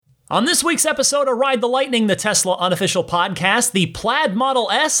On this week's episode of Ride the Lightning, the Tesla unofficial podcast, the Plaid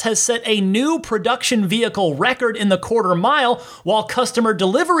Model S has set a new production vehicle record in the quarter mile, while customer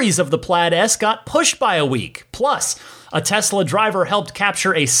deliveries of the Plaid S got pushed by a week. Plus, a Tesla driver helped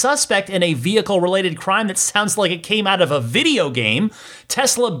capture a suspect in a vehicle-related crime that sounds like it came out of a video game.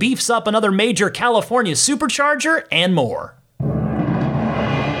 Tesla beefs up another major California supercharger, and more.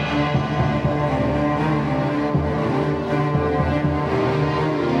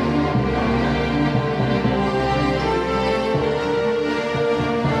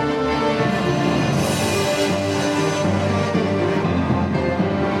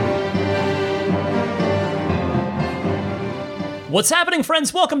 What's happening,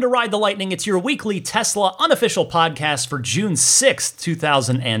 friends? Welcome to Ride the Lightning. It's your weekly Tesla unofficial podcast for June 6th,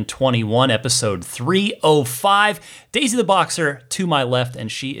 2021, episode 305. Daisy the Boxer to my left,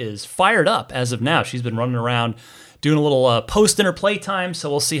 and she is fired up as of now. She's been running around doing a little post-dinner playtime, so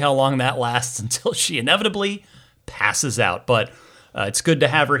we'll see how long that lasts until she inevitably passes out. But it's good to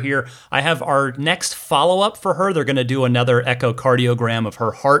have her here. I have our next follow-up for her. They're going to do another echocardiogram of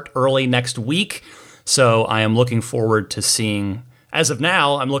her heart early next week. So I am looking forward to seeing, as of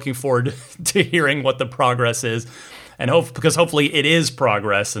now, I'm looking forward to hearing what the progress is. And because hopefully it is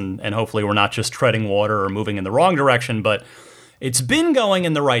progress, and hopefully we're not just treading water or moving in the wrong direction, but it's been going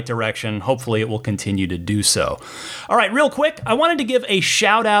in the right direction. Hopefully it will continue to do so. All right, real quick, I wanted to give a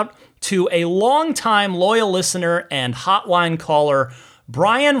shout out to a longtime loyal listener and hotline caller,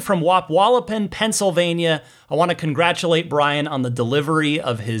 Brian from Wapwallopin, Pennsylvania. I want to congratulate Brian on the delivery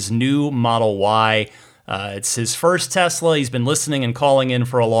of his new Model Y. It's his first Tesla. He's been listening and calling in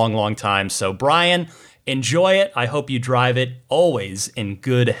for a long, long time. So Brian, enjoy it. I hope you drive it always in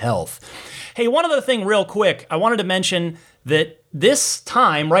good health. Hey, one other thing real quick. I wanted to mention that this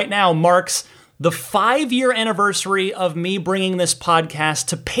time right now marks the 5-year anniversary of me bringing this podcast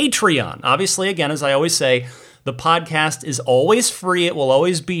to Patreon. Obviously, again, as I always say, the podcast is always free. It will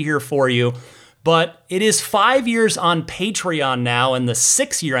always be here for you. But it is 5 years on Patreon now, and the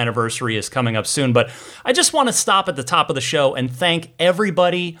 6-year anniversary is coming up soon. But I just want to stop at the top of the show and thank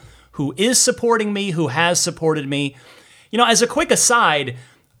everybody who is supporting me, who has supported me. You know, as a quick aside,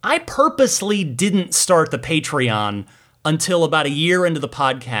 I purposely didn't start the Patreon until about a year into the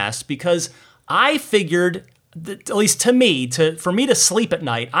podcast because I figured, at least to me, for me to sleep at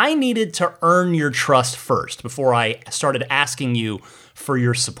night, I needed to earn your trust first before I started asking you for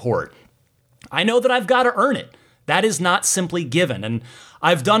your support. I know that I've got to earn it. That is not simply given. And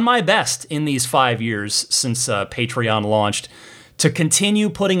I've done my best in these 5 years since Patreon launched to continue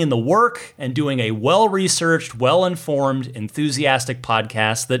putting in the work and doing a well-researched, well-informed, enthusiastic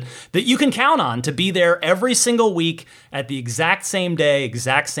podcast that you can count on to be there every single week at the exact same day,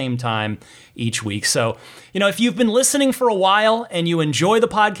 exact same time each week. So, you know, if you've been listening for a while and you enjoy the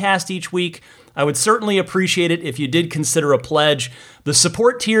podcast each week, I would certainly appreciate it if you did consider a pledge. The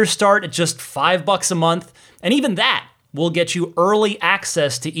support tiers start at just $5 a month, and even that will get you early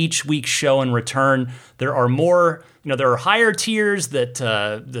access to each week's show in return. There are more, there are higher tiers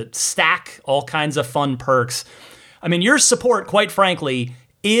that stack all kinds of fun perks. I mean, your support, quite frankly,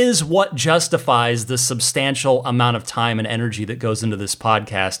 is what justifies the substantial amount of time and energy that goes into this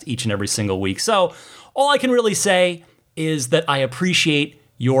podcast each and every single week. So all I can really say is that I appreciate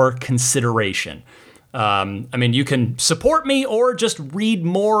your consideration. I mean, you can support me or just read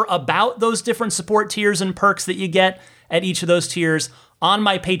more about those different support tiers and perks that you get at each of those tiers on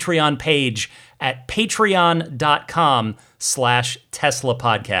my Patreon page at patreon.com/Tesla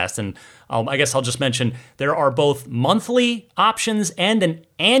podcast. And I guess I'll just mention there are both monthly options and an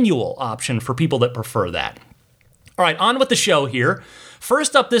annual option for people that prefer that. All right, on with the show here.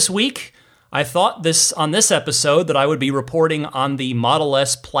 First up this week, I thought on this episode that I would be reporting on the Model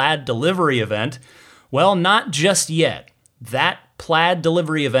S Plaid delivery event. Well, not just yet. That Plaid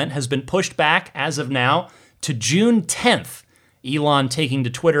delivery event has been pushed back as of now to June 10th. Elon taking to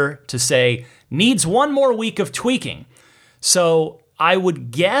Twitter to say, needs one more week of tweaking. So I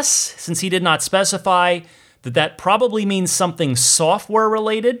would guess, since he did not specify, that probably means something software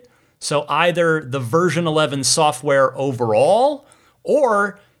related. So either the version 11 software overall,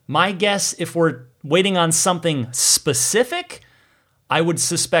 or my guess, if we're waiting on something specific, I would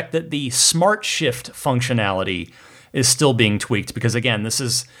suspect that the Smart Shift functionality is still being tweaked because, again, this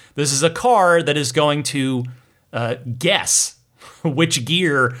is a car that is going to guess which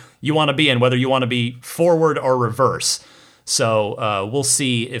gear you want to be in, whether you want to be forward or reverse. So we'll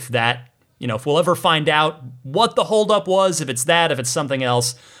see if that, if we'll ever find out what the holdup was, if it's that, if it's something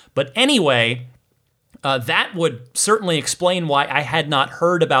else. But anyway, that would certainly explain why I had not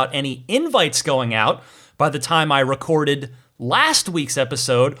heard about any invites going out by the time I recorded last week's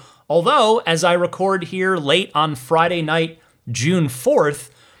episode, although as I record here late on Friday night, June 4th,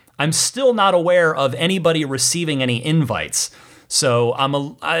 I'm still not aware of anybody receiving any invites. So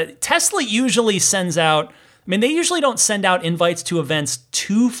Tesla usually sends out, they usually don't send out invites to events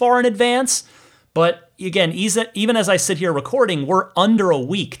too far in advance, but again, even as I sit here recording, we're under a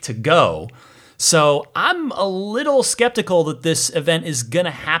week to go. So I'm a little skeptical that this event is going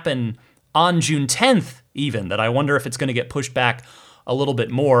to happen on June 10th even, that I wonder if it's going to get pushed back a little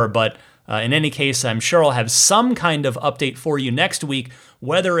bit more. But in any case, I'm sure I'll have some kind of update for you next week,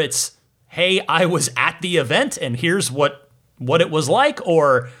 whether it's, hey, I was at the event and here's what it was like,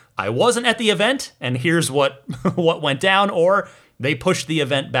 or I wasn't at the event and here's what went down, or they pushed the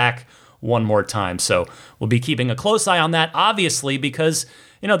event back one more time. So we'll be keeping a close eye on that, obviously, because,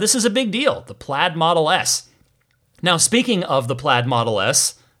 this is a big deal, the Plaid Model S. Now, speaking of the Plaid Model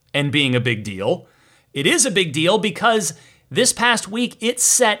S and being a big deal, it is a big deal because this past week it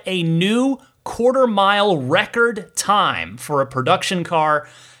set a new quarter-mile record time for a production car,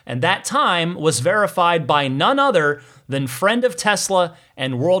 and that time was verified by none other than friend of Tesla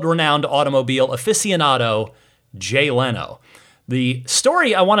and world-renowned automobile aficionado, Jay Leno. The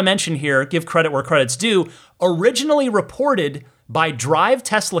story I want to mention here, give credit where credit's due, originally reported by Drive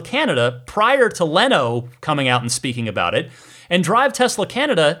Tesla Canada prior to Leno coming out and speaking about it. And Drive Tesla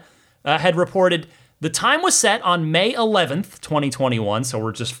Canada had reported the time was set on May 11th, 2021, so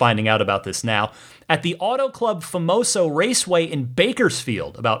we're just finding out about this now, at the Auto Club Famoso Raceway in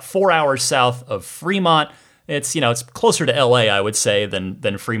Bakersfield, about 4 hours south of Fremont. It's closer to LA, I would say,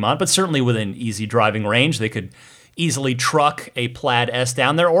 than Fremont, but certainly within easy driving range. They could easily truck a Plaid S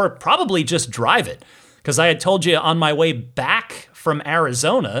down there, or probably just drive it. Because I had told you on my way back from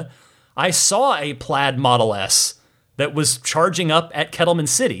Arizona, I saw a Plaid Model S that was charging up at Kettleman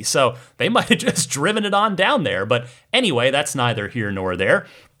City. So they might have just driven it on down there. But anyway, that's neither here nor there.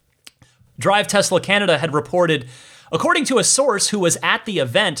 Drive Tesla Canada had reported, according to a source who was at the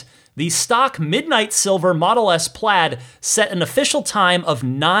event, the stock Midnight Silver Model S Plaid set an official time of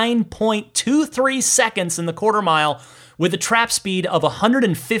 9.23 seconds in the quarter mile with a trap speed of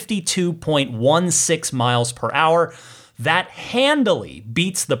 152.16 miles per hour. That handily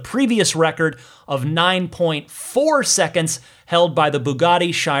beats the previous record of 9.4 seconds held by the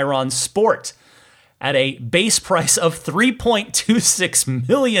Bugatti Chiron Sport. At a base price of $3.26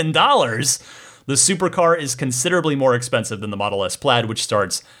 million, the supercar is considerably more expensive than the Model S Plaid, which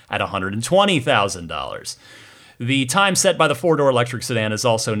starts at $120,000. The time set by the four-door electric sedan is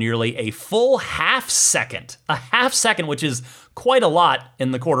also nearly a full half second, which is quite a lot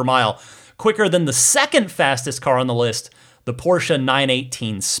in the quarter mile, quicker than the second fastest car on the list, the Porsche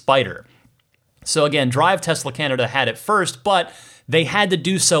 918 Spyder. So again, Drive Tesla Canada had it first, but they had to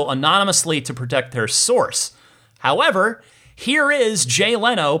do so anonymously to protect their source. However, here is Jay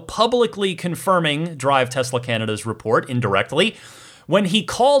Leno publicly confirming Drive Tesla Canada's report indirectly when he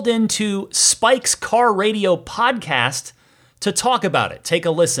called into Spike's Car Radio podcast to talk about it. Take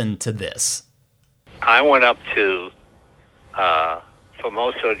a listen to this. I went up to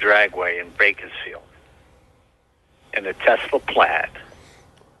Famoso Dragway in Bakersfield in a Tesla Plaid.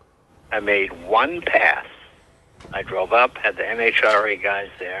 I made one pass. I drove up, had the NHRA guys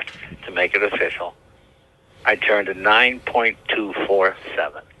there to make it official. I turned a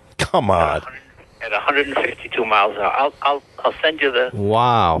 9.247. Come on. At 152 miles an hour. I'll send you the...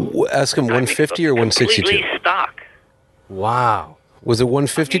 Wow. Ask him 150 or 162? Completely stock. Wow. Was it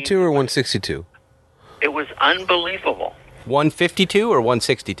 152 or 162? It was unbelievable. 152 or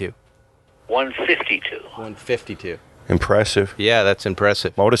 162? 152. 152. Impressive. Yeah, that's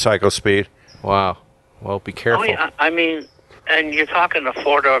impressive. Motorcycle speed. Wow. Well, be careful. Oh, yeah, I mean, and you're talking a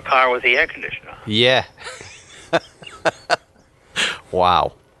four-door car with the air conditioner. Yeah.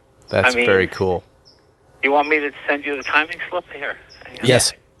 Wow. That's very cool. You want me to send you the timing slip here?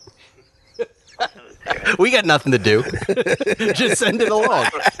 Yes. We got nothing to do. Just send it along.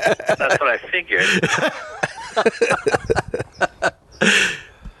 That's what I figured.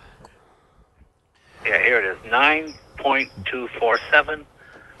 Yeah, here it is. 9.247,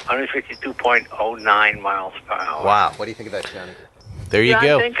 152.09 miles per hour. Wow. What do you think of that, Johnny? There you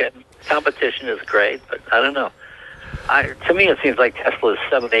go. I think competition is great, but I don't know. To me, it seems like Tesla is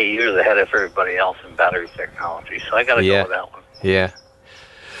 7-8 years ahead of everybody else in battery technology. So I got to go with that one. Yeah.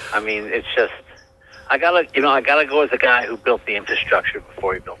 I mean, it's just I gotta go as the guy who built the infrastructure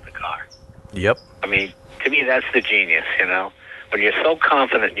before he built the car. Yep. I mean, to me, that's the genius. When you're so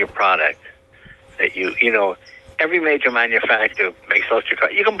confident in your product that every major manufacturer makes electric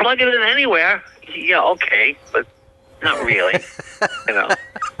cars. You can plug it in anywhere. Yeah, okay, but not really.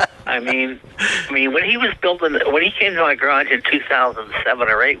 mean, when he was when he came to my garage in 2007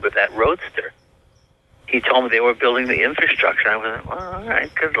 or 8 with that Roadster, he told me they were building the infrastructure. I was like, well, all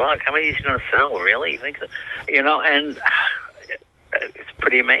right, good luck. How many is he going to sell, really? You think so? And it's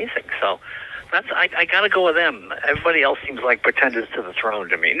pretty amazing. So I got to go with them. Everybody else seems like pretenders to the throne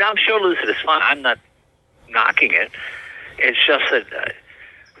to me. Now, I'm sure Lucid is fun. I'm not knocking it. It's just that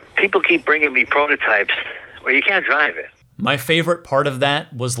people keep bringing me prototypes where you can't drive it. My favorite part of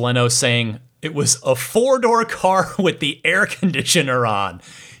that was Leno saying it was a 4-door car with the air conditioner on.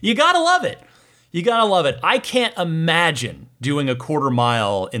 You gotta love it. You gotta love it. I can't imagine doing a quarter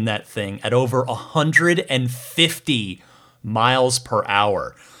mile in that thing at over 150 miles per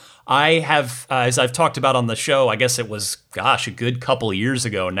hour. I have, as I've talked about on the show, I guess it was, a good couple of years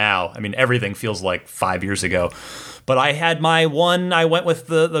ago now. I mean, everything feels like 5 years ago. But I had my one, I went with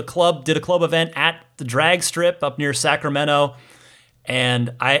the club, did a club event at the drag strip up near Sacramento.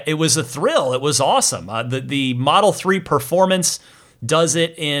 And it was a thrill. It was awesome. The Model 3 Performance does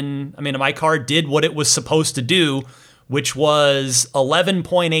it my car did what it was supposed to do, which was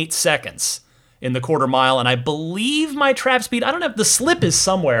 11.8 seconds in the quarter mile. And I believe my trap speed, I don't know if the slip is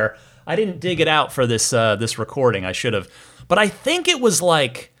somewhere. I didn't dig it out for this recording. I should have. But I think it was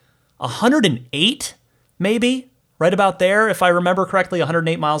like 108, maybe, right about there, if I remember correctly,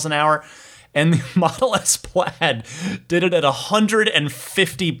 108 miles an hour. And the Model S Plaid did it at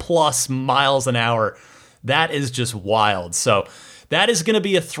 150 plus miles an hour. That is just wild. So that is going to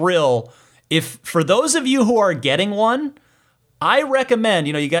be a thrill. If for those of you who are getting one, I recommend,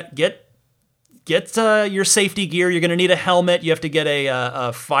 you get your safety gear. You're going to need a helmet. You have to get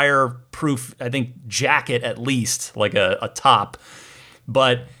a fireproof, I think, jacket at least, like a top.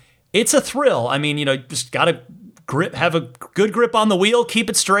 But it's a thrill. I mean, just got to have a good grip on the wheel, keep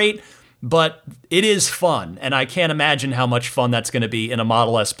it straight. But it is fun, and I can't imagine how much fun that's going to be in a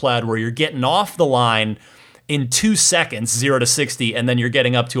Model S Plaid where you're getting off the line in 2 seconds, 0 to 60, and then you're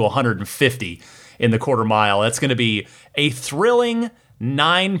getting up to 150 in the quarter mile. That's going to be a thrilling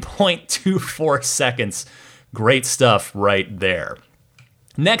 9.24 seconds. Great stuff right there.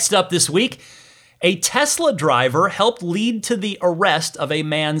 Next up this week, a Tesla driver helped lead to the arrest of a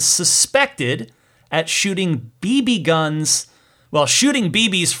man suspected at shooting BBs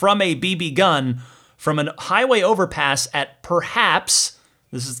from a BB gun from a highway overpass at perhaps,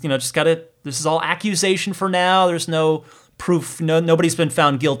 this is all accusation for now. There's no proof. Nobody's been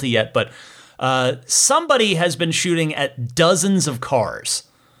found guilty yet, but somebody has been shooting at dozens of cars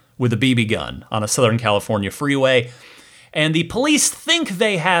with a BB gun on a Southern California freeway. And the police think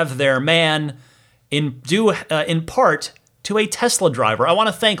they have their man in part to a Tesla driver. I want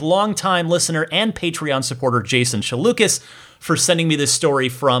to thank longtime listener and Patreon supporter Jason Chalukas for sending me this story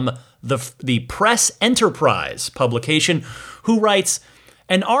from the Press Enterprise publication, who writes,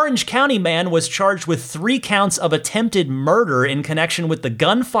 an Orange County man was charged with 3 counts of attempted murder in connection with the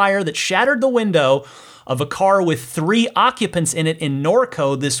gunfire that shattered the window of a car with 3 occupants in it in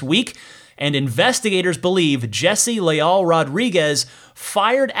Norco this week, and investigators believe Jesse Leal Rodriguez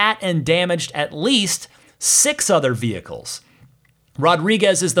fired at and damaged at least 6 other vehicles.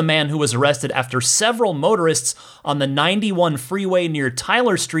 Rodriguez is the man who was arrested after several motorists on the 91 freeway near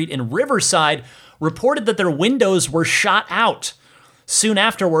Tyler Street in Riverside reported that their windows were shot out. Soon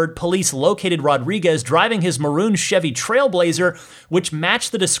afterward, police located Rodriguez driving his maroon Chevy Trailblazer, which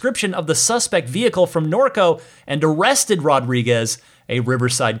matched the description of the suspect vehicle from Norco, and arrested Rodriguez, a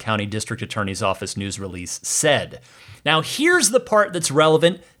Riverside County District Attorney's Office news release said. Now, here's the part that's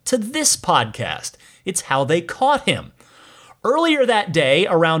relevant to this podcast. It's how they caught him. Earlier that day,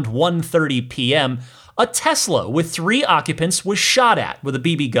 around 1:30 p.m., a Tesla with 3 occupants was shot at with a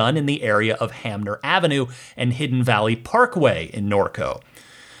BB gun in the area of Hamner Avenue and Hidden Valley Parkway in Norco.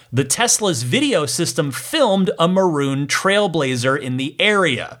 The Tesla's video system filmed a maroon Trailblazer in the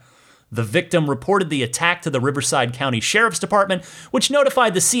area. The victim reported the attack to the Riverside County Sheriff's Department, which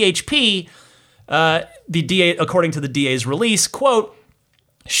notified the CHP, the DA, according to the DA's release, quote,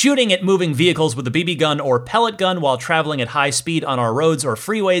 shooting at moving vehicles with a BB gun or pellet gun while traveling at high speed on our roads or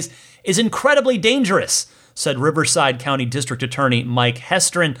freeways is incredibly dangerous, said Riverside County District Attorney Mike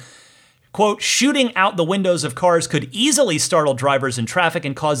Hestrin. Quote, shooting out the windows of cars could easily startle drivers in traffic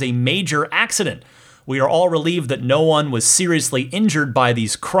and cause a major accident. We are all relieved that no one was seriously injured by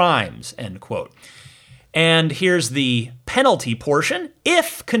these crimes, end quote. And here's the penalty portion.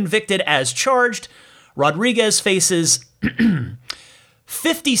 If convicted as charged, Rodriguez faces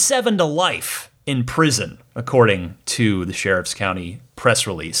 57 to life in prison, according to the Sheriff's County press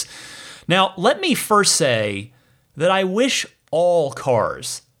release. Now, let me first say that I wish all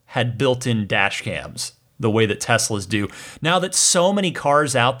cars had built-in dash cams the way that Teslas do. Now that so many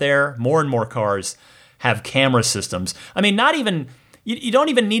cars out there, more and more cars, have camera systems. I mean, not even, you don't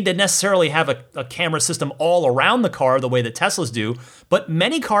even need to necessarily have a camera system all around the car the way that Teslas do, but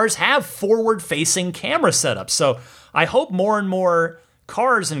many cars have forward-facing camera setups. So I hope more and more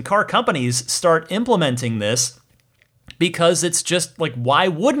cars and car companies start implementing this, because it's just like, why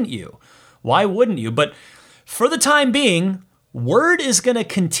wouldn't you? Why wouldn't you? But for the time being, word is going to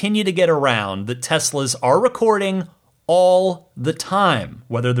continue to get around that Teslas are recording all the time,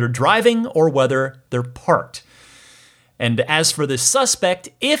 whether they're driving or whether they're parked. And as for this suspect,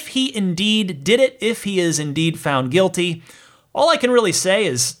 if he indeed did it, if he is indeed found guilty, all I can really say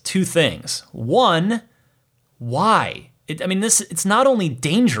is two things. One, why? It's not only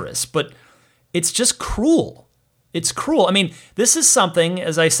dangerous, but it's just cruel. It's cruel. I mean, this is something,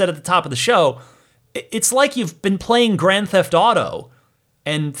 as I said at the top of the show, it's like you've been playing Grand Theft Auto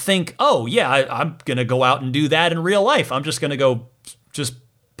and think, oh, yeah, I'm going to go out and do that in real life. I'm just going to go just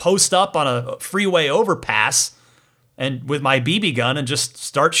post up on a freeway overpass and with my BB gun and just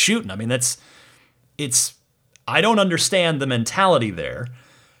start shooting. I mean, I don't understand the mentality there.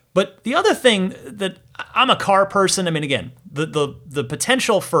 But the other thing that I'm a car person, I mean, again, the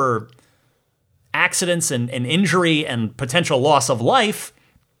potential for accidents and injury and potential loss of life,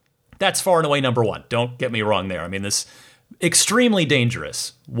 that's far and away number one. Don't get me wrong there. I mean, this extremely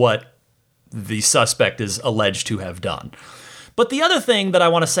dangerous what the suspect is alleged to have done. But the other thing that I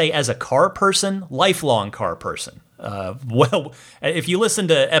want to say as a car person, lifelong car person, well, if you listen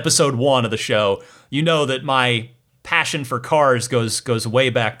to episode 1 of the show, you know that my passion for cars goes way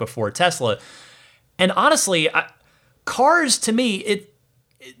back before Tesla. And honestly, cars to me,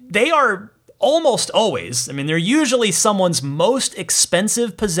 they are almost always, I mean, they're usually someone's most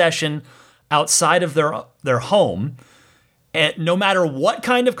expensive possession outside of their home, and no matter what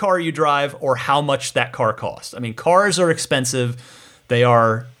kind of car you drive or how much that car costs. I mean, cars are expensive. They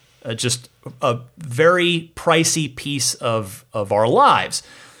are just a very pricey piece of our lives.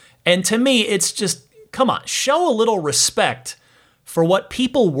 And to me, it's just, come on, show a little respect for what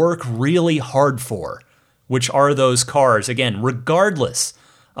people work really hard for, which are those cars, again, regardless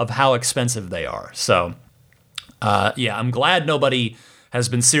of how expensive they are. So, yeah, I'm glad nobody has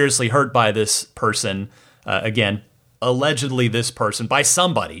been seriously hurt by this person. Again, allegedly this person, by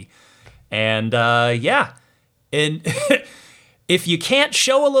somebody. And yeah, and if you can't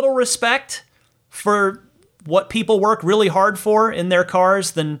show a little respect for what people work really hard for in their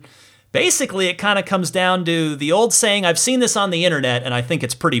cars, then basically it kind of comes down to the old saying, I've seen this on the internet, and I think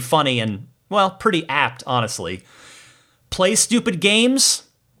it's pretty funny and, well, pretty apt, honestly. Play stupid games,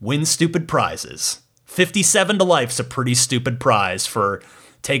 win stupid prizes. 57 to life's a pretty stupid prize for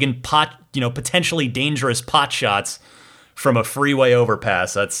taking potentially dangerous pot shots from a freeway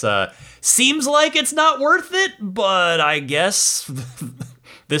overpass. That's seems like it's not worth it, but I guess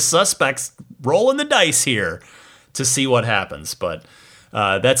this suspect's rolling the dice here to see what happens. But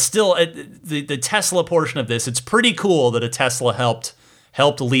that's still the Tesla portion of this. It's pretty cool that a Tesla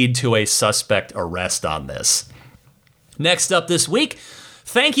helped lead to a suspect arrest on this. Next up this week,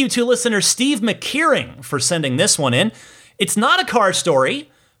 thank you to listener Steve McKeering for sending this one in. It's not a car story,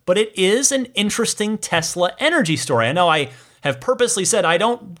 but it is an interesting Tesla energy story. I know I have purposely said I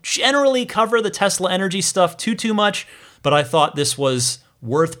don't generally cover the Tesla energy stuff too much, but I thought this was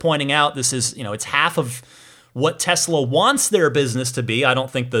worth pointing out. This is, it's half of what Tesla wants their business to be. I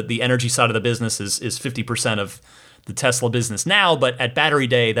don't think that the energy side of the business is 50% of the Tesla business now, but at Battery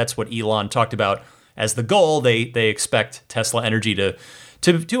Day, that's what Elon talked about as the goal. They expect Tesla energy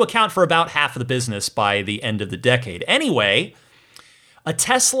to account for about half of the business by the end of the decade. Anyway, a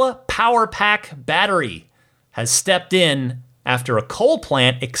Tesla Power Pack battery has stepped in after a coal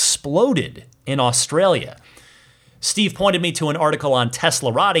plant exploded in Australia. Steve pointed me to an article on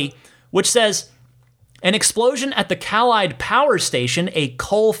Teslarati, which says, an explosion at the Clyde Power Station, a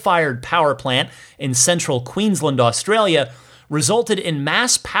coal-fired power plant in central Queensland, Australia, resulted in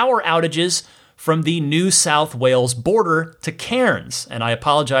mass power outages from the New South Wales border to Cairns. And I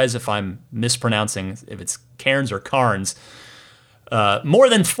apologize if I'm mispronouncing, if it's Cairns or Carnes. More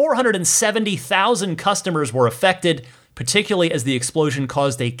than 470,000 customers were affected, particularly as the explosion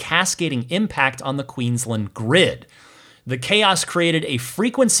caused a cascading impact on the Queensland grid. The chaos created a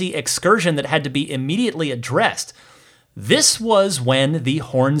frequency excursion that had to be immediately addressed. This was when the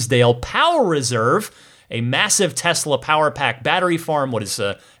Hornsdale Power Reserve, a massive Tesla Power Pack battery farm, what is,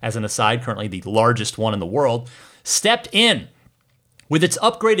 as an aside, currently the largest one in the world, stepped in. With its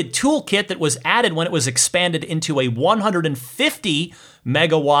upgraded toolkit that was added when it was expanded into a 150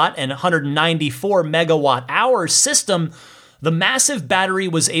 megawatt and 194 megawatt hour system, The massive battery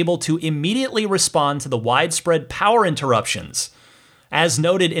was able to immediately respond to the widespread power interruptions. As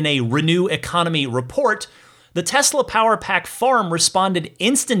noted in a Renew Economy report, the Tesla Powerpack farm responded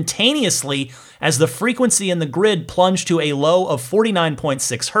instantaneously as the frequency in the grid plunged to a low of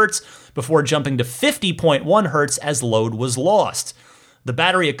 49.6 hertz before jumping to 50.1 hertz as load was lost. The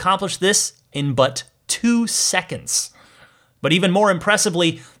battery accomplished this in but 2 seconds. But even more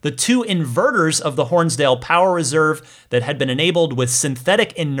impressively, the 2 inverters of the Hornsdale Power Reserve that had been enabled with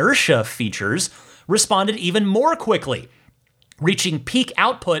synthetic inertia features responded even more quickly, reaching peak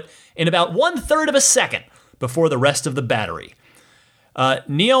output in about 1/3 of a second before the rest of the battery.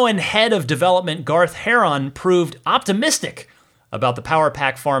 Neoen head of development Garth Heron proved optimistic about the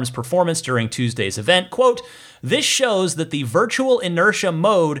Powerpack farm's performance during Tuesday's event. Quote, "This shows that the virtual inertia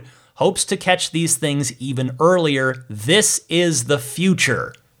mode hopes to catch these things even earlier. This is the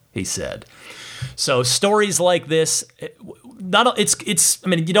future," he said. So stories like this, I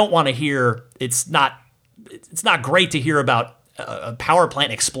mean, you don't want to hear, it's not great to hear about a power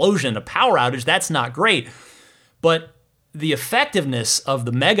plant explosion, a power outage. That's not great. But the effectiveness of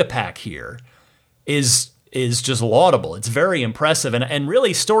the Megapack here is just laudable. It's very impressive. And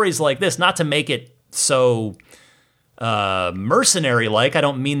really stories like this, not to make it so mercenary-like, I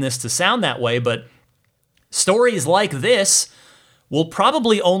don't mean this to sound that way, but stories like this will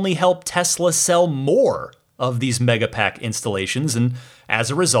probably only help Tesla sell more of these Megapack installations, and as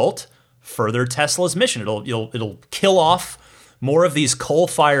a result, further Tesla's mission. It'll kill off more of these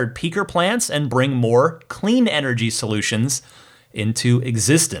coal-fired peaker plants and bring more clean energy solutions into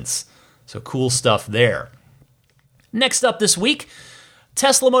existence. So cool stuff there. Next up this week,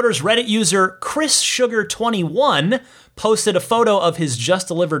 Tesla Motors Reddit user Chris Sugar 21 posted a photo of his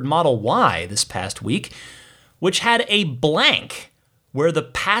just-delivered Model Y this past week, which had a blank where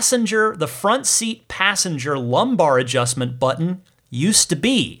the front seat passenger lumbar adjustment button used to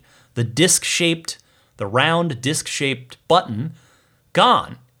be. The round disc-shaped button,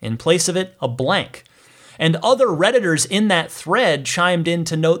 gone. In place of it, a blank. And other Redditors in that thread chimed in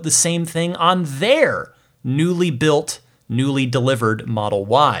to note the same thing on their newly built, newly delivered Model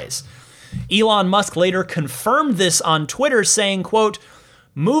Ys. Elon Musk later confirmed this on Twitter, saying, quote,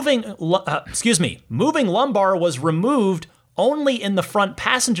 moving lumbar was removed only in the front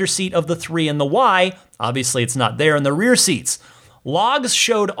passenger seat of the 3 and the Y. Obviously, it's not there in the rear seats. Logs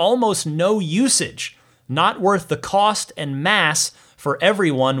showed almost no usage, not worth the cost and mass for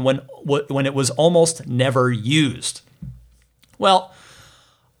everyone when it was almost never used. Well,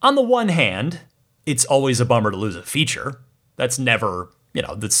 on the one hand, it's always a bummer to lose a feature. That's never,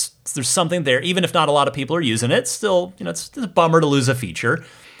 there's something there. Even if not a lot of people are using it, still, it's a bummer to lose a feature.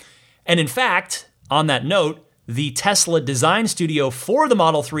 And in fact, on that note, the Tesla design studio for the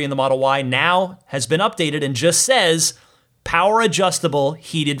Model 3 and the Model Y now has been updated and just says power adjustable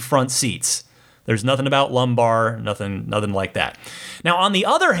heated front seats. There's nothing about lumbar, nothing like that. Now, on the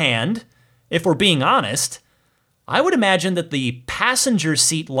other hand, if we're being honest, I would imagine that the passenger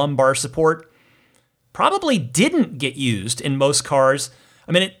seat lumbar support probably didn't get used in most cars.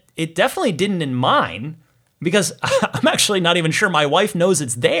 I mean, it definitely didn't in mine, because I'm actually not even sure my wife knows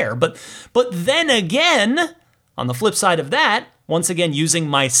it's there. But then again, on the flip side of that, once again, using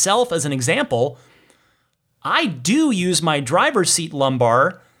myself as an example, I do use my driver's seat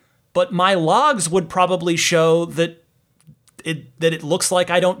lumbar, but my logs would probably show that it looks like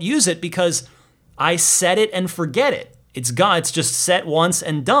I don't use it because I set it and forget it. It's gone. It's just set once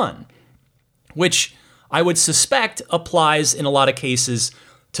and done, which I would suspect applies in a lot of cases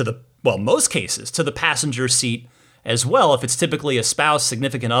most cases to the passenger seat as well. If it's typically a spouse,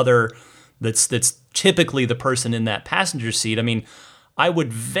 significant other, that's typically the person in that passenger seat. I mean, I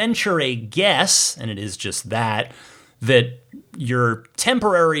would venture a guess, and it is just that your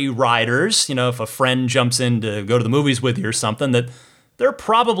temporary riders, if a friend jumps in to go to the movies with you or something, that they're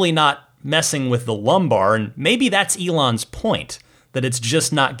probably not messing with the lumbar, and maybe that's Elon's point, that it's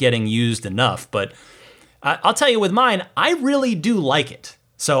just not getting used enough. But I'll tell you, with mine, I really do like it.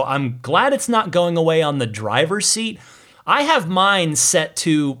 So I'm glad it's not going away on the driver's seat. I have mine set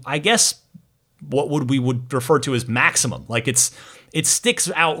to, I guess, what we would refer to as maximum. Like it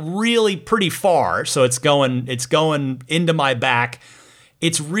sticks out really pretty far, so it's going into my back.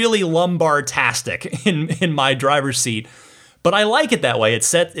 It's really lumbar-tastic in my driver's seat, but I like it that way.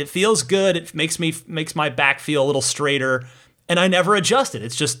 It feels good. It makes my back feel a little straighter, and I never adjust it.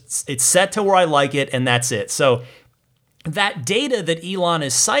 It's set to where I like it, and that's it. So that data that Elon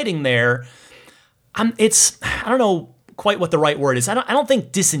is citing there, I don't know quite what the right word is. I don't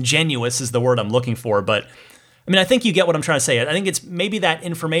think disingenuous is the word I'm looking for, but I mean, I think you get what I'm trying to say. I think it's maybe that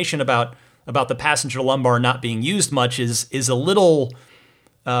information about about the passenger lumbar not being used much is a little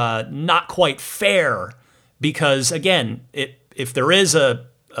not quite fair, because again, if there is a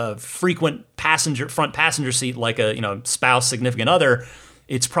frequent front passenger seat, like a spouse, significant other,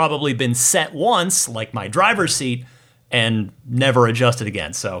 it's probably been set once, like my driver's seat, and never adjusted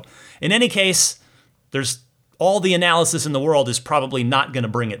again. So in any case, there's all the analysis in the world is probably not going to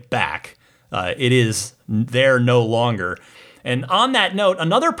bring it back. It is there no longer. And on that note,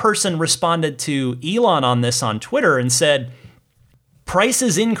 another person responded to Elon on this on Twitter and said,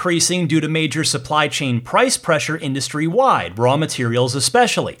 prices increasing due to major supply chain price pressure industry-wide, raw materials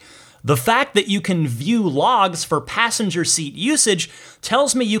especially. The fact that you can view logs for passenger seat usage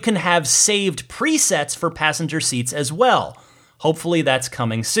tells me you can have saved presets for passenger seats as well. Hopefully that's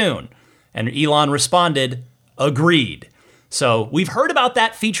coming soon. And Elon responded, agreed. So we've heard about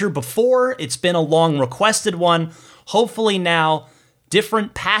that feature before. It's been a long requested one. Hopefully now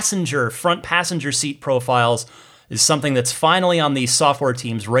different front passenger seat profiles is something that's finally on the software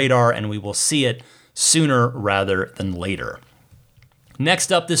team's radar, and we will see it sooner rather than later.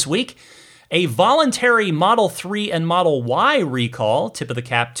 Next up this week, a voluntary Model 3 and Model Y recall, tip of the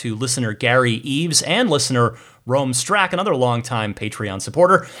cap to listener Gary Eves and listener Rome Strack, another longtime Patreon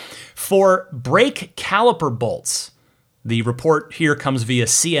supporter, for brake caliper bolts. The report here comes via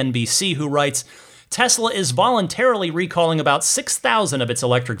CNBC, who writes, Tesla is voluntarily recalling about 6,000 of its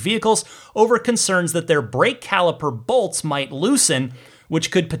electric vehicles over concerns that their brake caliper bolts might loosen, which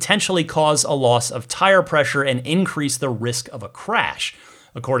could potentially cause a loss of tire pressure and increase the risk of a crash,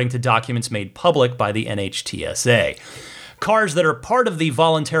 according to documents made public by the NHTSA. Cars that are part of the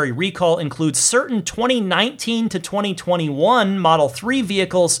voluntary recall include certain 2019 to 2021 Model 3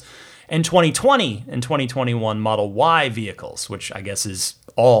 vehicles and 2020 and 2021 Model Y vehicles, which I guess is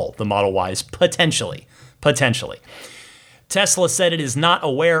all the Model Ys potentially. Tesla said it is not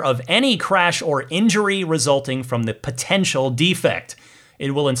aware of any crash or injury resulting from the potential defect.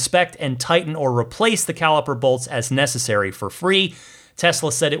 It will inspect and tighten or replace the caliper bolts as necessary for free.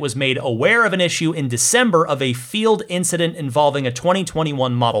 Tesla said it was made aware of an issue in December of a field incident involving a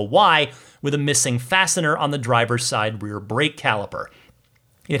 2021 Model Y with a missing fastener on the driver's side rear brake caliper.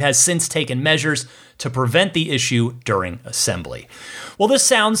 It has since taken measures to prevent the issue during assembly. Well, this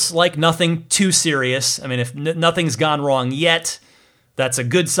sounds like nothing too serious. I mean, if nothing's gone wrong yet, that's a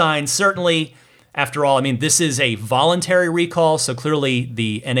good sign, certainly. After all, I mean, this is a voluntary recall, so clearly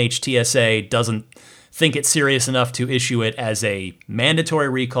the NHTSA doesn't think it's serious enough to issue it as a mandatory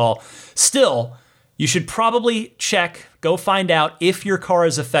recall. Still, you should probably go find out if your car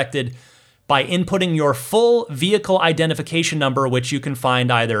is affected by inputting your full vehicle identification number, which you can find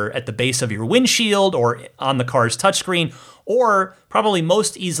either at the base of your windshield or on the car's touchscreen, or probably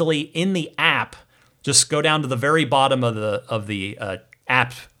most easily in the app. Just go down to the very bottom of the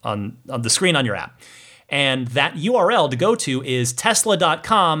app on the screen on your app. And that URL to go to is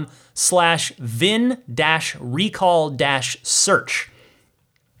tesla.com/vin-recall-search.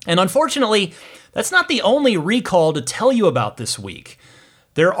 And unfortunately, that's not the only recall to tell you about this week.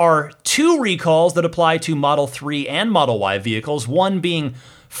 There are 2 recalls that apply to Model 3 and Model Y vehicles, one being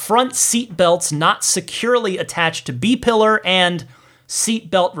front seat belts not securely attached to B-pillar and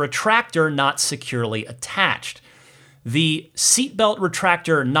seatbelt retractor not securely attached. The seatbelt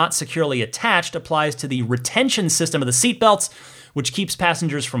retractor not securely attached applies to the retention system of the seatbelts, which keeps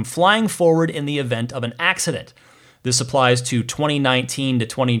passengers from flying forward in the event of an accident. This applies to 2019 to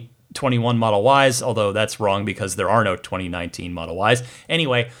 2021 Model Ys, although that's wrong because there are no 2019 Model Ys.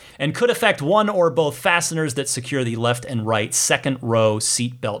 Anyway, and could affect one or both fasteners that secure the left and right second row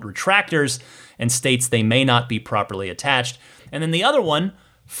seatbelt retractors, and states they may not be properly attached. And then the other one,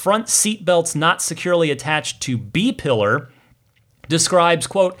 front seat belts not securely attached to B-pillar, describes,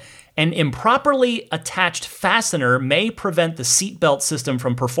 quote, an improperly attached fastener may prevent the seatbelt system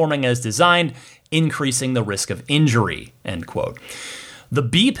from performing as designed, increasing the risk of injury, end quote. The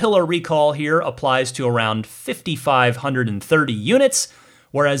B-pillar recall here applies to around 5,530 units,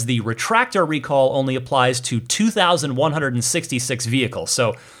 whereas the retractor recall only applies to 2,166 vehicles.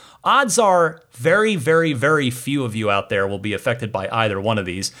 So odds are very, very, very few of you out there will be affected by either one of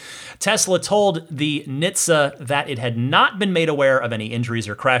these. Tesla told the NHTSA that it had not been made aware of any injuries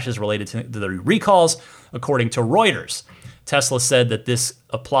or crashes related to the recalls, according to Reuters. Tesla said that this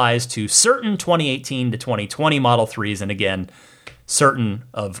applies to certain 2018 to 2020 Model 3s, and again, certain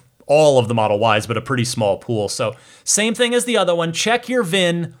of all of the Model Ys, but a pretty small pool. So same thing as the other one. Check your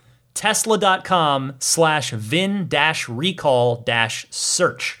VIN,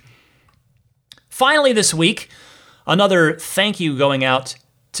 tesla.com/vin-recall-search. Finally this week, another thank you going out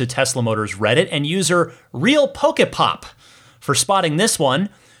to Tesla Motors Reddit and user Real Pokepop for spotting this one.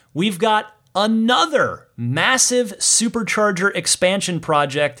 we've got another massive supercharger expansion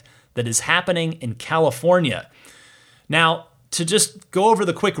project that is happening in California. Now, to just go over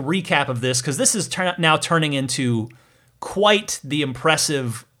the quick recap of this, because this is now turning into quite the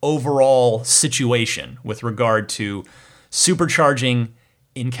impressive overall situation with regard to supercharging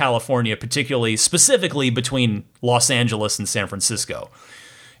in California, specifically between Los Angeles and San Francisco.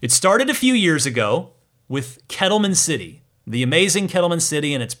 It started a few years ago with Kettleman City, the amazing Kettleman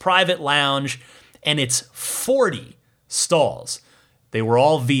City and its private lounge and its 40 stalls. They were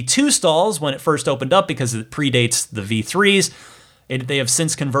all V2 stalls when it first opened up because it predates the V3s. They have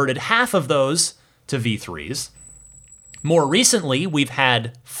since converted half of those to V3s. More recently, we've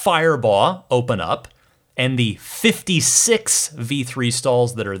had Firebaugh open up and the 56 V3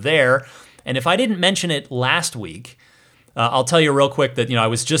 stalls that are there. And if I didn't mention it last week, I'll tell you real quick that I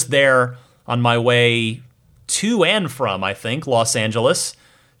was just there on my way to and from, I think, Los Angeles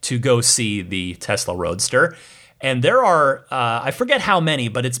to go see the Tesla Roadster. And there are, I forget how many,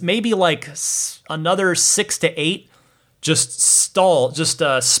 but it's maybe like another 6 to 8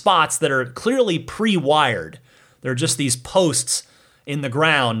 spots that are clearly pre-wired. They're just these posts in the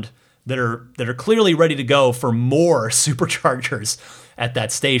ground that are clearly ready to go for more superchargers at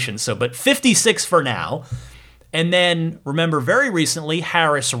that station. But 56 for now. And then, remember, very recently,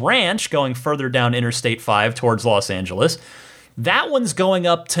 Harris Ranch, going further down Interstate 5 towards Los Angeles. That one's going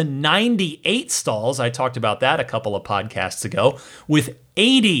up to 98 stalls. I talked about that a couple of podcasts ago, with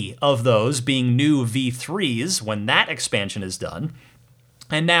 80 of those being new V3s when that expansion is done.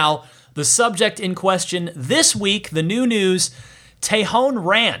 And now, the subject in question this week, the new news, Tejon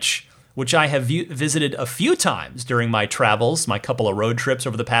Ranch, which I have visited a few times during my travels, my couple of road trips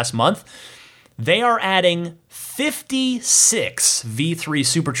over the past month. They are adding 56 V3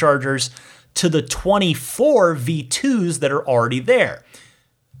 superchargers to the 24 V2s that are already there.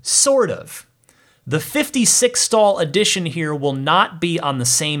 Sort of. The 56 stall addition here will not be on the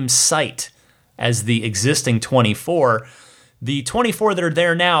same site as the existing 24. The 24 that are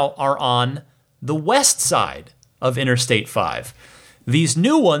there now are on the west side of Interstate 5. These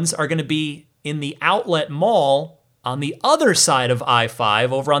new ones are going to be in the outlet mall on the other side of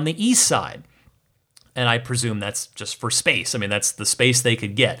I-5 over on the east side. And I presume that's just for space. I mean, that's the space they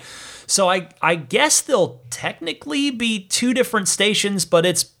could get. So I guess they'll technically be two different stations, but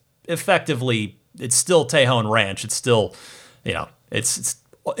it's still Tejon Ranch. It's still, it's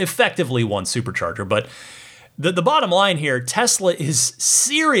effectively one supercharger. But the bottom line here, Tesla is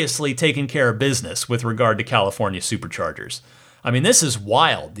seriously taking care of business with regard to California superchargers. I mean, this is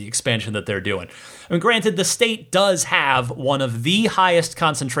wild, the expansion that they're doing. I mean, granted, the state does have one of the highest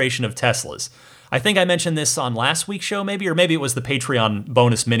concentration of Teslas. I think I mentioned this on last week's show, maybe, or maybe it was the Patreon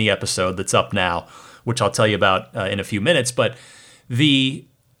bonus mini episode that's up now, which I'll tell you about in a few minutes. But even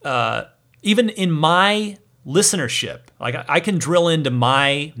in my listenership, like I can drill into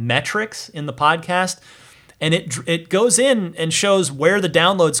my metrics in the podcast, and it goes in and shows where the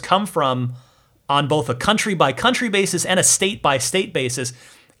downloads come from on both a country-by-country basis and a state-by-state basis.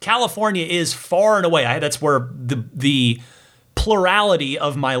 California is far and away. That's where the plurality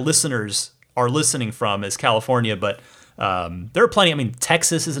of my listeners are listening from is California, but there are plenty. I mean,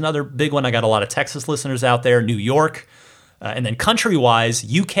 Texas is another big one. I got a lot of Texas listeners out there, New York, and then country-wise,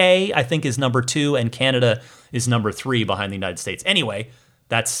 UK, I think, is number 2, and Canada is number 3 behind the United States. Anyway,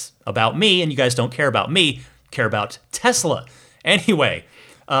 that's about me, and you guys don't care about me, care about Tesla. Anyway,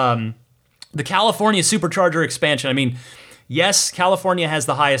 the California supercharger expansion, I mean, yes, California has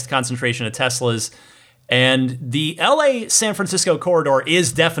the highest concentration of Teslas, and the LA-San Francisco corridor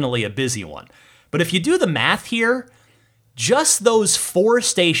is definitely a busy one. But if you do the math here, just those 4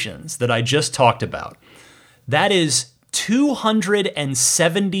 stations that I just talked about, that is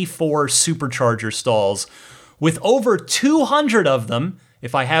 274 supercharger stalls, with over 200 of them,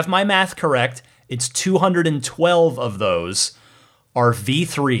 if I have my math correct, it's 212 of those are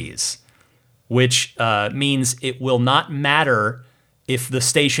V3s, which means it will not matter if the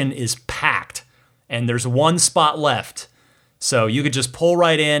station is packed and there's one spot left. So you could just pull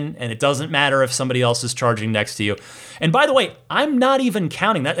right in, and it doesn't matter if somebody else is charging next to you. And by the way, I'm not even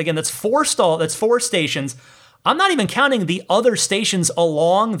counting that. Again, that's 4 stations. I'm not even counting the other stations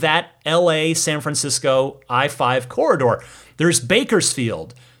along that LA, San Francisco I-5 corridor. There's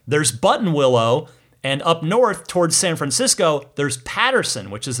Bakersfield, there's Buttonwillow, and up north towards San Francisco, there's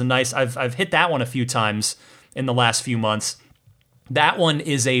Patterson, which is a nice, I've hit that one a few times in the last few months. That one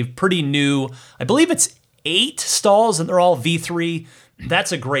is a pretty new, I believe it's 8 stalls, and they're all V3.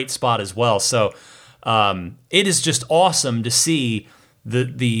 That's a great spot as well. So it is just awesome to see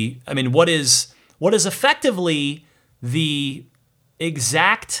what is effectively the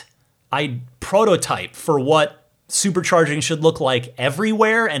exact prototype for what supercharging should look like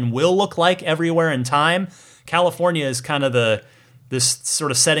everywhere and will look like everywhere in time. California is kind of this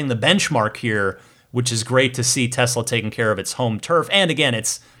sort of setting the benchmark here, which is great to see Tesla taking care of its home turf. And again,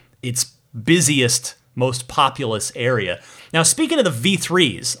 its busiest, most populous area. Now, speaking of the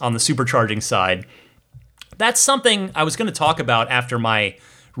V3s on the supercharging side, that's something I was going to talk about after my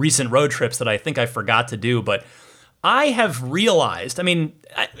recent road trips that I think I forgot to do, but I have realized, I mean,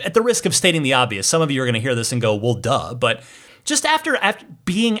 at the risk of stating the obvious, some of you are going to hear this and go, well, duh, but just after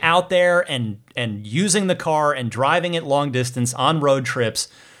being out there and using the car and driving it long distance on road trips,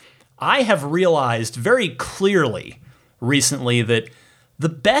 I have realized very clearly recently that the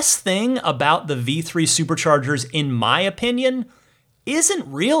best thing about the V3 superchargers, in my opinion, isn't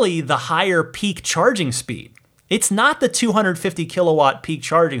really the higher peak charging speed. It's not the 250 kilowatt peak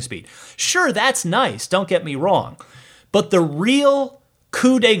charging speed. Sure, that's nice, don't get me wrong. But the real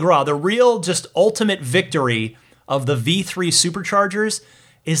coup de grace, the real just ultimate victory of the V3 superchargers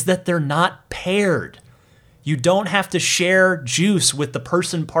is that they're not paired. You don't have to share juice with the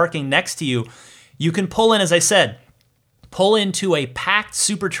person parking next to you. You can pull in, as I said, pull into a packed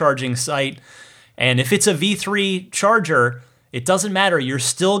supercharging site, and if it's a V3 charger, it doesn't matter. You're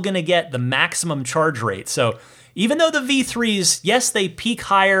still going to get the maximum charge rate. So even though the V3s, yes, they peak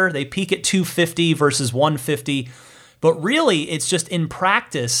higher, they peak at 250 versus 150, but really it's just in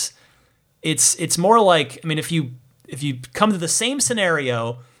practice, it's more like, I mean, if you come to the same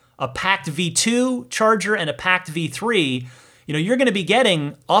scenario, a packed V2 charger and a packed V3, you're going to be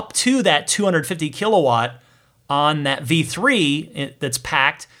getting up to that 250 kilowatt on that V3 that's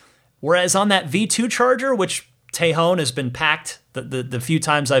packed, whereas on that V2 charger, which Tejon has been packed the few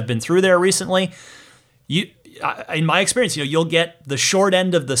times I've been through there recently, in my experience, you'll get the short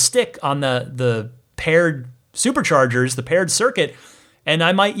end of the stick on the paired superchargers, the paired circuit, and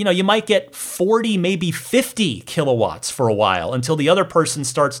you might get 40, maybe 50 kilowatts for a while until the other person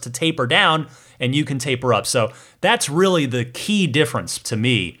starts to taper down and you can taper up. So that's really the key difference to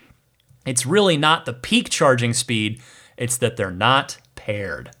me. It's really not the peak charging speed, it's that they're not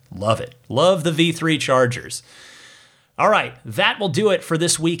paired. Love it. Love the V3 chargers. All right, that will do it for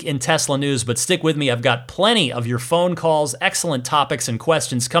this week in Tesla news, but stick with me. I've got plenty of your phone calls, excellent topics and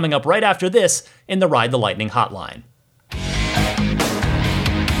questions coming up right after this in the Ride the Lightning hotline.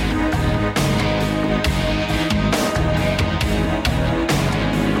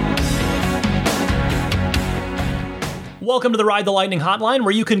 Welcome to the Ride the Lightning hotline,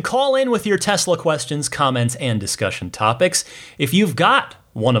 where you can call in with your Tesla questions, comments, and discussion topics. If you've got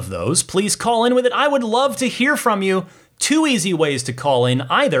one of those, please call in with it. I would love to hear from you. Two easy ways to call in.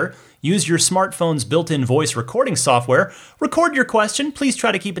 Either use your smartphone's built-in voice recording software, record your question. Please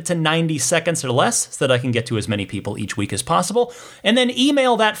try to keep it to 90 seconds or less so that I can get to as many people each week as possible. And then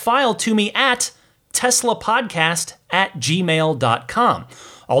email that file to me at teslapodcast@gmail.com.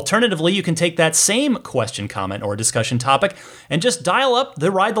 Alternatively, you can take that same question, comment, or discussion topic and just dial up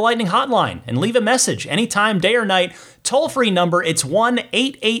the Ride the Lightning hotline and leave a message anytime, day or night. Toll-free number, it's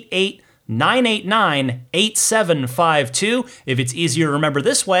 1-888-989-8752. If it's easier to remember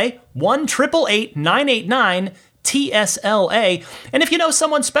this way, 1-888-989-TSLA. And if you know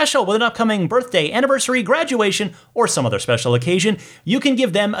someone special with an upcoming birthday, anniversary, graduation, or some other special occasion, you can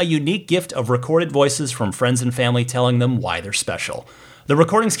give them a unique gift of recorded voices from friends and family telling them why they're special. The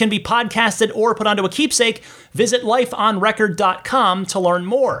recordings can be podcasted or put onto a keepsake. Visit lifeonrecord.com to learn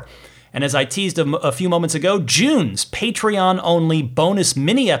more. And as I teased a few moments ago, June's Patreon-only bonus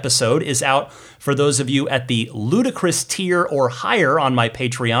mini episode is out for those of you at the ludicrous tier or higher on my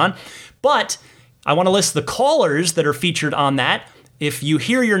Patreon. But I want to list the callers that are featured on that. If you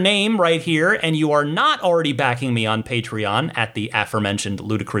hear your name right here and you are not already backing me on Patreon at the aforementioned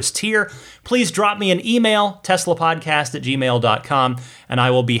ludicrous tier, please drop me an email, teslapodcast@gmail.com, and I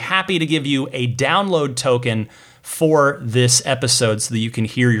will be happy to give you a download token for this episode so that you can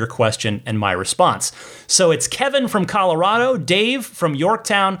hear your question and my response. So it's Kevin from Colorado, Dave from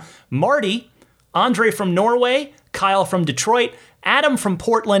Yorktown, Marty, Andre from Norway, Kyle from Detroit, Adam from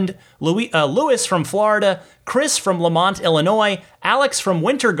Portland, Louis from Florida, Chris from Lamont, Illinois, Alex from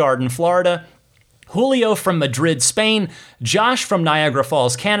Winter Garden, Florida, Julio from Madrid, Spain, Josh from Niagara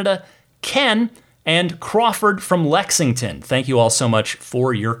Falls, Canada, Ken, and Crawford from Lexington. Thank you all so much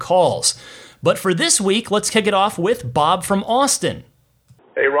for your calls. But for this week, let's kick it off with Bob from Austin.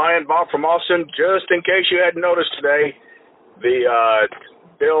 Hey, Ryan, Bob from Austin. Just in case you hadn't noticed today, the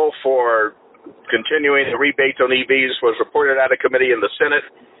bill for continuing the rebates on EVs was reported out of committee in the Senate,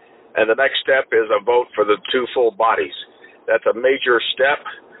 and the next step is a vote for the two full bodies. That's a major step.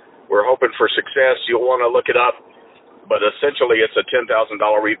 We're hoping for success. You'll want to look it up. but essentially it's a $10,000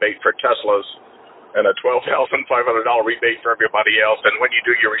 rebate for Teslas and a $12,500 rebate for everybody else. And when you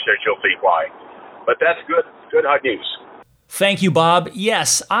do your research, you'll see why. But that's good hot news. Thank you, Bob.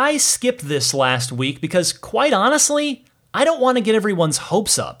 Yes, I skipped this last week because, quite honestly, I don't want to get everyone's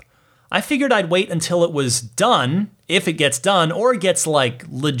hopes up. I figured I'd wait until it was done, if it gets done, or it gets,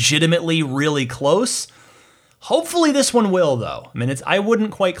 legitimately really close. Hopefully this one will, though. I mean, I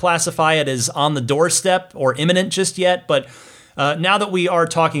wouldn't quite classify it as on the doorstep or imminent just yet, but now that we are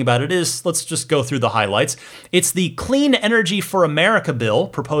talking about it, let's just go through the highlights. It's the Clean Energy for America bill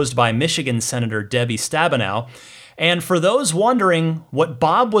proposed by Michigan Senator Debbie Stabenow. And for those wondering what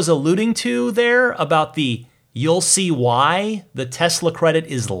Bob was alluding to there about you'll see why the Tesla credit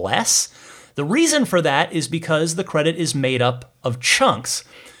is less, the reason for that is because the credit is made up of chunks.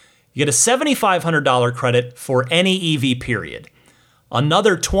 You get a $7,500 credit for any EV period.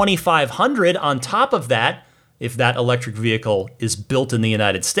 Another $2,500 on top of that, if that electric vehicle is built in the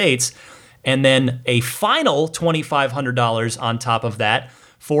United States, and then a final $2,500 on top of that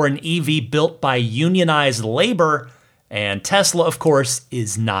for an EV built by unionized labor, and Tesla, of course,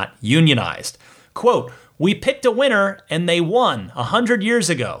 is not unionized. Quote, "We picked a winner and they won 100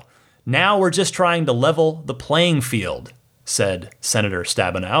 years ago. Now we're just trying to level the playing field," said Senator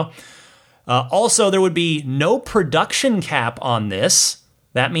Stabenow. Also, there would be no production cap on this.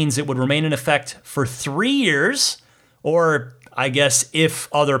 That means it would remain in effect for 3 years, or I guess if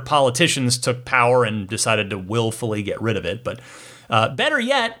other politicians took power and decided to willfully get rid of it. But better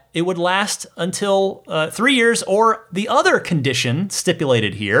yet, it would last until 3 years, or the other condition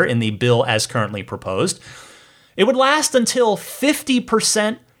stipulated here in the bill as currently proposed, it would last until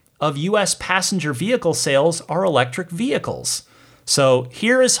 50% of U.S. passenger vehicle sales are electric vehicles. So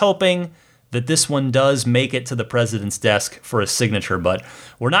here is hoping that this one does make it to the president's desk for a signature, but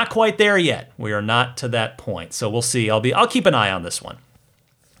we're not quite there yet. We are not to that point. So we'll see. I'll keep an eye on this one.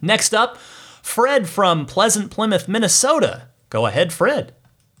 Next up, Fred from Pleasant Plymouth, Minnesota. Go ahead, Fred.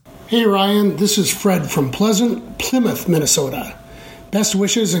 Hey, Ryan. This is Fred from Pleasant Plymouth, Minnesota. Best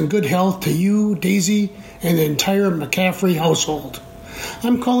wishes and good health to you, Daisy, and the entire McCaffrey household.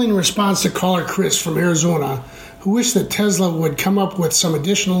 I'm calling in response to caller Chris from Arizona, who wished that Tesla would come up with some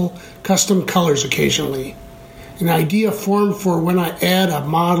additional custom colors occasionally. An idea formed for when I add a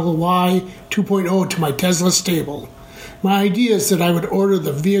Model Y 2.0 to my Tesla stable. My idea is that I would order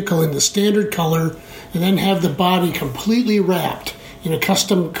the vehicle in the standard color and then have the body completely wrapped in a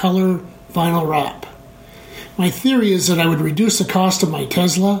custom color vinyl wrap. My theory is that I would reduce the cost of my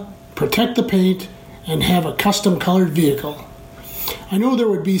Tesla, protect the paint, and have a custom colored vehicle. I know there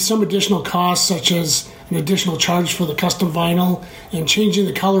would be some additional costs, such as an additional charge for the custom vinyl and changing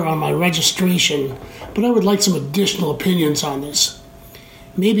the color on my registration, but I would like some additional opinions on this.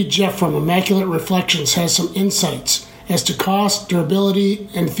 Maybe Jeff from Immaculate Reflections has some insights as to cost, durability,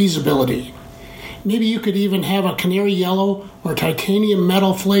 and feasibility. Maybe you could even have a canary yellow or titanium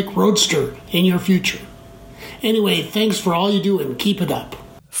metal flake roadster in your future. Anyway, thanks for all you do and keep it up.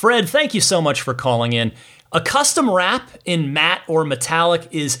 Fred, thank you so much for calling in. A custom wrap in matte or metallic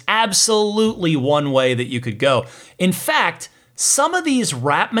is absolutely one way that you could go. In fact, some of these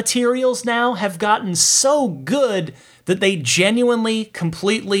wrap materials now have gotten so good that they genuinely,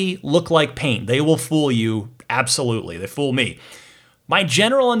 completely look like paint. They will fool you, absolutely. They fool me. My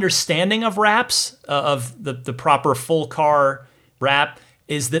general understanding of wraps, of the proper full car wrap,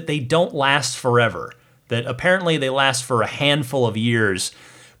 is that they don't last forever. That apparently they last for a handful of years.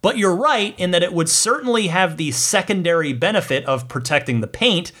 But you're right in that it would certainly have the secondary benefit of protecting the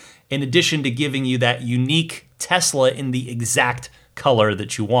paint, in addition to giving you that unique Tesla in the exact color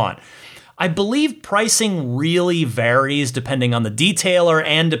that you want. I believe pricing really varies depending on the detailer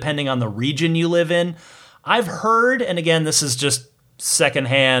and depending on the region you live in. I've heard, and again, this is just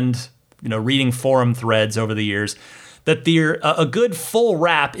secondhand, reading forum threads over the years, that a good full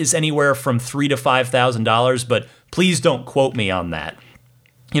wrap is anywhere from $3,000 to $5,000, but please don't quote me on that.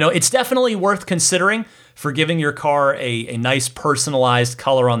 It's definitely worth considering for giving your car a nice personalized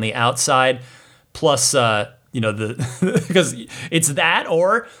color on the outside. Plus, because it's that,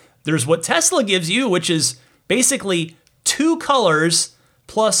 or there's what Tesla gives you, which is basically 2 colors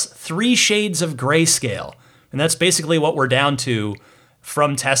plus 3 shades of grayscale. And that's basically what we're down to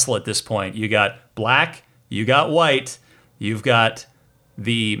from Tesla at this point. You got black, you got white, you've got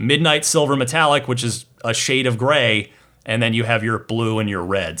the midnight silver metallic, which is a shade of gray, and then you have your blue and your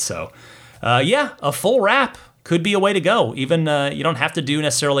red. So, a full wrap could be a way to go. Even you don't have to do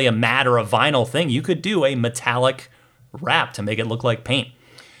necessarily a matte or a vinyl thing. You could do a metallic wrap to make it look like paint.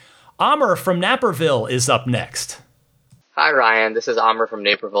 Amr from Naperville is up next. Hi, Ryan. This is Amr from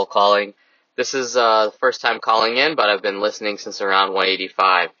Naperville calling. This is the first time calling in, but I've been listening since around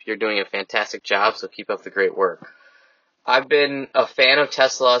 185. You're doing a fantastic job, so keep up the great work. I've been a fan of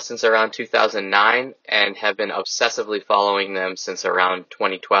Tesla since around 2009 and have been obsessively following them since around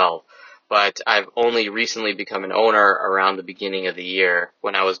 2012. But I've only recently become an owner around the beginning of the year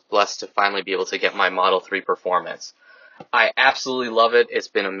when I was blessed to finally be able to get my Model 3 Performance. I absolutely love it. It's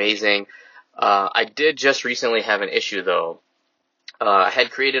been amazing. I did just recently have an issue, though. I had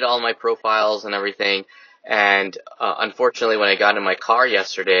created all my profiles and everything, and unfortunately when I got in my car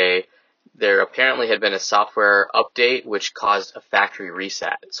yesterday, there apparently had been a software update which caused a factory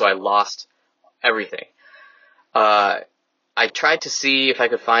reset, so I lost everything. I tried to see if I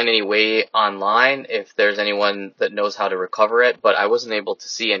could find any way online, if there's anyone that knows how to recover it, but I wasn't able to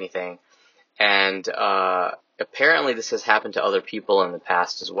see anything. And apparently this has happened to other people in the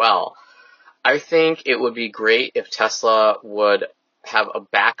past as well. I think it would be great if Tesla would have a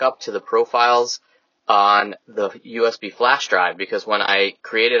backup to the profiles on the USB flash drive, because when I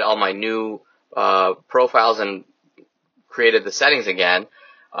created all my new profiles and created the settings again,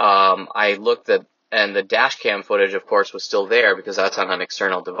 I looked at, and the dash cam footage, of course, was still there because that's on an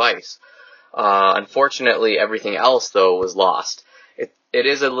external device. Unfortunately, everything else, though, was lost. It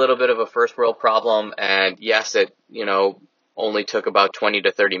is a little bit of a first world problem, and yes, it, only took about 20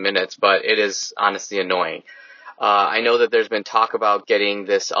 to 30 minutes, but it is honestly annoying. I know that there's been talk about getting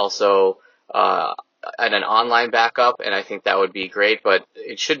this also at an online backup, and I think that would be great, but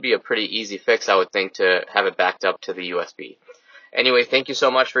it should be a pretty easy fix, I would think, to have it backed up to the USB. Anyway, thank you so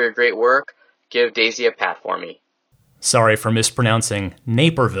much for your great work. Give Daisy a pat for me. Sorry for mispronouncing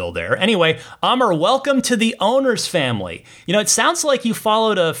Naperville there. Anyway, Amr, welcome to the owner's family. It sounds like you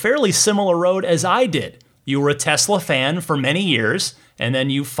followed a fairly similar road as I did. You were a Tesla fan for many years, and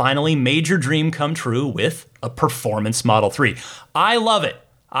then you finally made your dream come true with a Performance Model 3. I love it.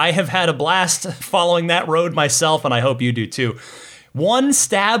 I have had a blast following that road myself, and I hope you do too. One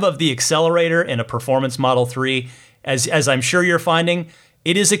stab of the accelerator in a Performance Model 3, as I'm sure you're finding,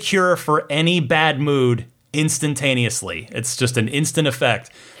 it is a cure for any bad mood instantaneously. It's just an instant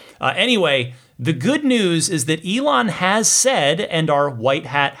effect. Anyway, the good news is that Elon has said, and our white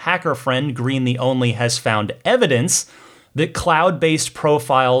hat hacker friend Green the Only has found evidence, that cloud-based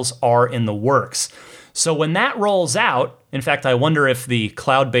profiles are in the works. So when that rolls out, in fact, I wonder if the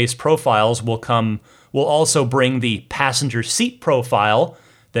cloud-based profiles will also bring the passenger seat profile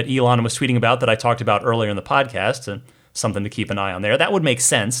that Elon was tweeting about that I talked about earlier in the podcast, and something to keep an eye on there. That would make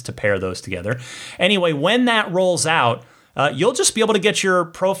sense to pair those together. Anyway, when that rolls out, you'll just be able to get your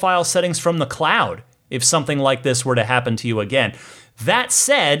profile settings from the cloud if something like this were to happen to you again. That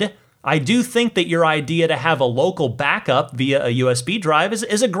said, I do think that your idea to have a local backup via a USB drive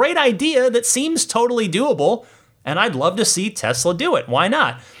is a great idea that seems totally doable, and I'd love to see Tesla do it. Why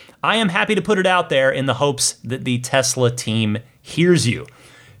not? I am happy to put it out there in the hopes that the Tesla team hears you.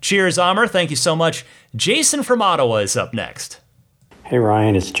 Cheers, Amr. Thank you so much. Jason from Ottawa is up next. Hey,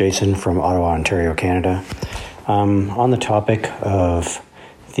 Ryan. It's Jason from Ottawa, Ontario, Canada. On the topic of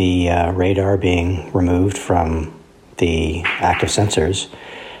the radar being removed from the active sensors,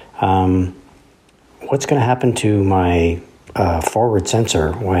 what's going to happen to my forward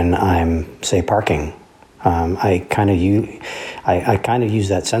sensor when I'm, say, parking? I kind of use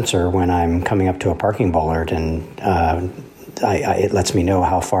that sensor when I'm coming up to a parking bollard, and it lets me know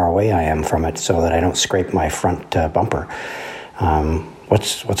how far away I am from it, so that I don't scrape my front bumper.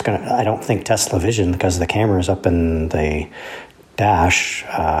 I don't think Tesla Vision, because the camera is up in the dash.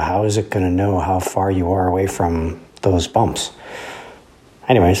 How is it going to know how far you are away from those bumps?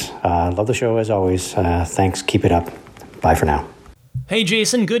 Anyways, love the show as always. Thanks. Keep it up. Bye for now. Hey,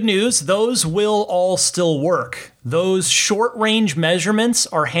 Jason, good news. Those will all still work. Those short-range measurements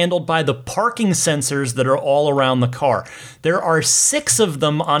are handled by the parking sensors that are all around the car. There are 6 of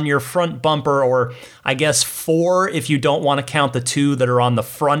them on your front bumper, or I guess 4 if you don't want to count the 2 that are on the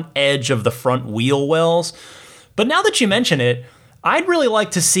front edge of the front wheel wells. But now that you mention it, I'd really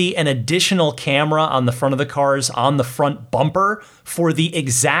like to see an additional camera on the front of the cars on the front bumper for the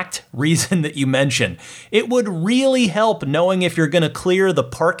exact reason that you mentioned. It would really help knowing if you're going to clear the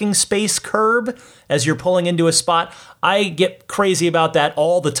parking space curb as you're pulling into a spot. I get crazy about that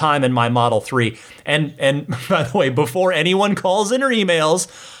all the time in my Model 3. And by the way, before anyone calls in or emails,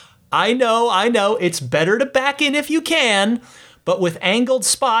 I know, it's better to back in if you can. But with angled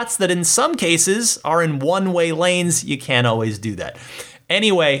spots that in some cases are in one-way lanes, you can't always do that.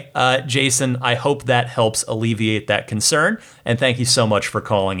 Anyway, Jason, I hope that helps alleviate that concern, and thank you so much for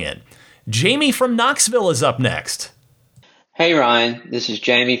calling in. Jamie from Knoxville is up next. Hey, Ryan. This is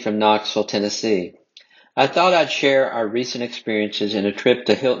Jamie from Knoxville, Tennessee. I thought I'd share our recent experiences in a trip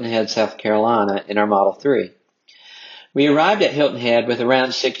to Hilton Head, South Carolina in our Model 3. We arrived at Hilton Head with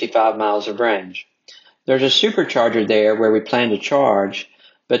around 65 miles of range. There's a supercharger there where we planned to charge,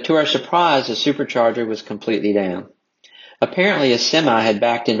 but to our surprise, the supercharger was completely down. Apparently, a semi had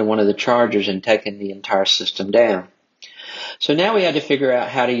backed into one of the chargers and taken the entire system down. So now we had to figure out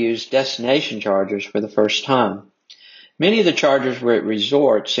how to use destination chargers for the first time. Many of the chargers were at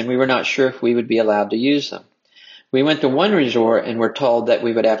resorts, and we were not sure if we would be allowed to use them. We went to one resort and were told that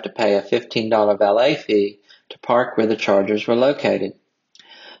we would have to pay a $15 valet fee to park where the chargers were located.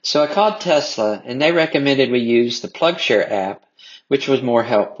 So I called Tesla, and they recommended we use the PlugShare app, which was more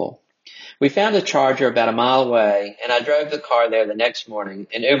helpful. We found a charger about a mile away, and I drove the car there the next morning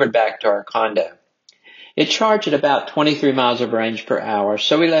and Ubered back to our condo. It charged at about 23 miles of range per hour,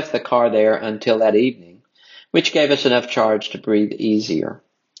 so we left the car there until that evening, which gave us enough charge to breathe easier.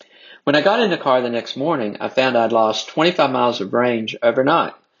 When I got in the car the next morning, I found I'd lost 25 miles of range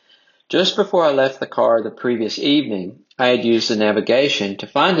overnight. Just before I left the car the previous evening, I had used the navigation to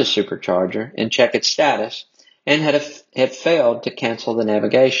find the supercharger and check its status, and had failed to cancel the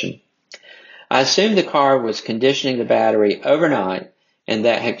navigation. I assumed the car was conditioning the battery overnight, and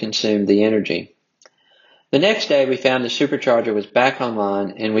that had consumed the energy. The next day, we found the supercharger was back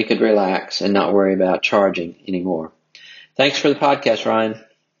online, and we could relax and not worry about charging anymore. Thanks for the podcast, Ryan.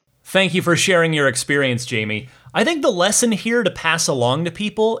 Thank you for sharing your experience, Jamie. I think the lesson here to pass along to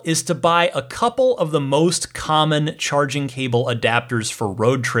people is to buy a couple of the most common charging cable adapters for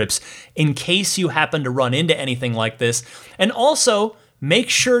road trips in case you happen to run into anything like this. And also, make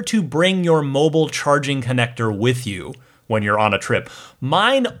sure to bring your mobile charging connector with you when you're on a trip.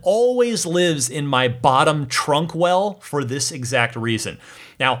 Mine always lives in my bottom trunk well for this exact reason.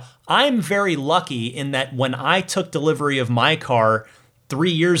 Now, I'm very lucky in that when I took delivery of my car 3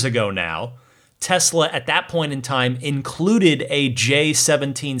 years ago now, Tesla at that point in time included a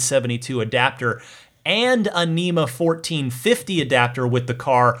J1772 adapter and a NEMA 1450 adapter with the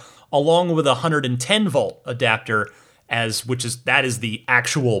car, along with a 110 volt adapter, that is the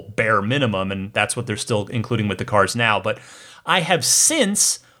actual bare minimum, and that's what they're still including with the cars now. But I have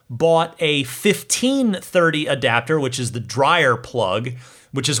since bought a 1530 adapter, which is the dryer plug,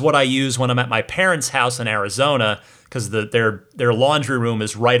 which is what I use when I'm at my parents' house in Arizona, because their laundry room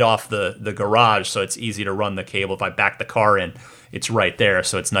is right off the garage, so it's easy to run the cable. If I back the car in, it's right there,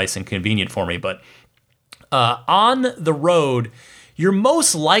 so it's nice and convenient for me. But on the road, you're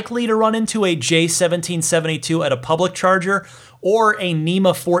most likely to run into a J1772 at a public charger or a NEMA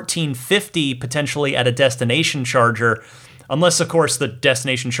 1450 potentially at a destination charger, unless, of course, the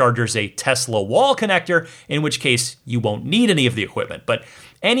destination charger is a Tesla wall connector, in which case you won't need any of the equipment. But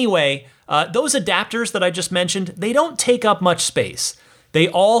anyway, those adapters that I just mentioned, they don't take up much space. They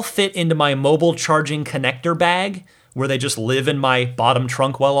all fit into my mobile charging connector bag, where they just live in my bottom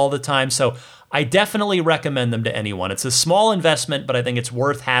trunk well all the time. So I definitely recommend them to anyone. It's a small investment, but I think it's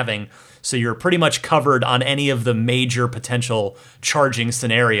worth having, so you're pretty much covered on any of the major potential charging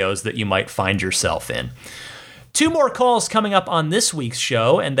scenarios that you might find yourself in. 2 more calls coming up on this week's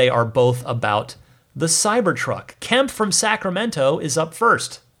show, and they are both about the Cybertruck. Kemp from Sacramento is up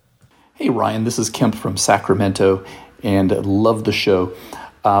first. Hey, Ryan, this is Kemp from Sacramento, and love the show.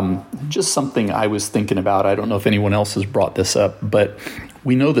 Just something I was thinking about. I don't know if anyone else has brought this up, but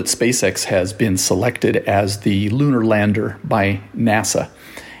we know that SpaceX has been selected as the lunar lander by NASA,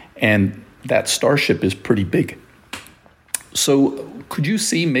 and that Starship is pretty big. So could you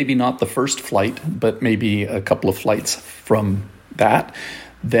see, maybe not the first flight, but maybe a couple of flights from that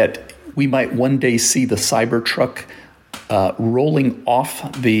we might one day see the Cybertruck rolling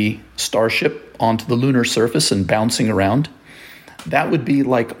off the Starship onto the lunar surface and bouncing around? That would be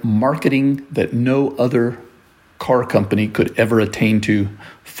like marketing that no other car company could ever attain to.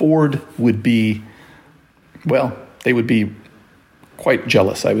 Ford would be, well, they would be quite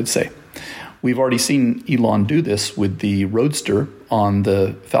jealous, I would say. We've already seen Elon do this with the Roadster on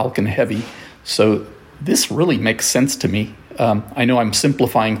the Falcon Heavy, so this really makes sense to me. I know I'm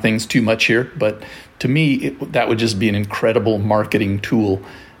simplifying things too much here, but to me, that would just be an incredible marketing tool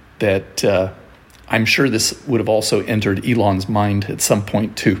that I'm sure this would have also entered Elon's mind at some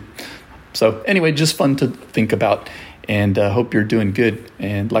point too. So anyway, just fun to think about, and hope you're doing good.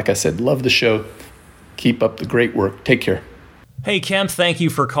 And like I said, love the show. Keep up the great work. Take care. Hey, Kemp, thank you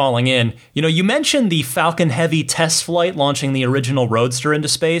for calling in. You know, you mentioned the Falcon Heavy test flight launching the original Roadster into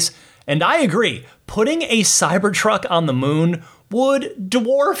space, and I agree. Putting a Cybertruck on the moon would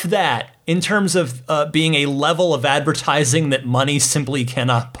dwarf that in terms of being a level of advertising that money simply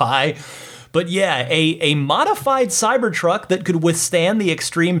cannot buy. But yeah, a modified Cybertruck that could withstand the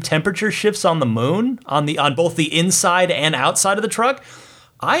extreme temperature shifts on the moon, on both the inside and outside of the truck,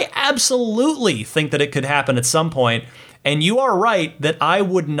 I absolutely think that it could happen at some point. And you are right that I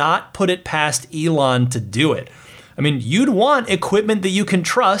would not put it past Elon to do it. I mean, you'd want equipment that you can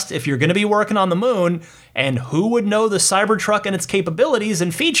trust if you're going to be working on the moon, and who would know the Cybertruck and its capabilities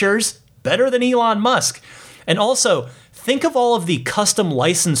and features better than Elon Musk? And also, think of all of the custom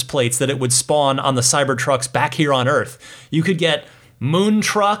license plates that it would spawn on the Cybertrucks back here on Earth. You could get Moon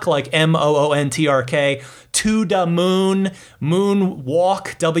Truck, like MOONTRK, To Da Moon, Moon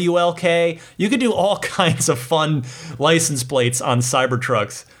Walk, WLK. You could do all kinds of fun license plates on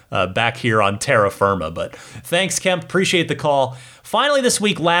Cybertrucks back here on terra firma. But thanks, Kemp. Appreciate the call. Finally this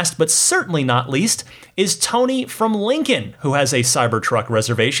week, last but certainly not least, is Tony from Lincoln, who has a Cybertruck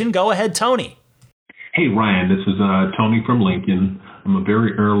reservation. Go ahead, Tony. Hey, Ryan, this is Tony from Lincoln. I'm a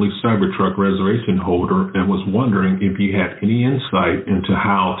very early Cybertruck reservation holder and was wondering if you had any insight into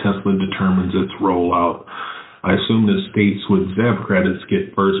how Tesla determines its rollout. I assume that states with ZEV credits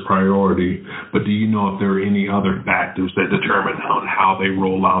get first priority, but do you know if there are any other factors that determine on how they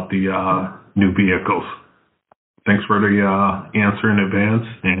roll out the new vehicles? Thanks for the answer in advance,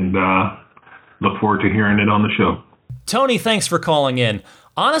 and look forward to hearing it on the show. Tony, thanks for calling in.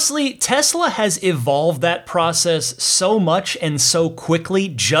 Honestly, Tesla has evolved that process so much and so quickly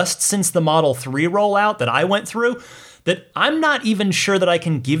just since the Model 3 rollout that I went through that I'm not even sure that I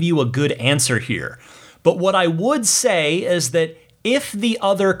can give you a good answer here. But what I would say is that if the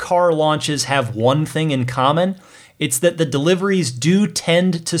other car launches have one thing in common, it's that the deliveries do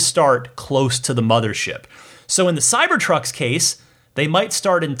tend to start close to the mothership. So in the Cybertruck's case, they might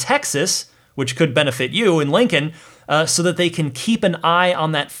start in Texas, which could benefit you in Lincoln, so that they can keep an eye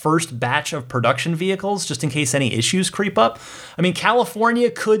on that first batch of production vehicles just in case any issues creep up. I mean,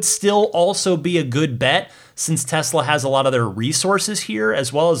 California could still also be a good bet since Tesla has a lot of their resources here,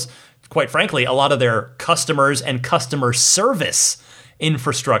 as well as, quite frankly, a lot of their customers and customer service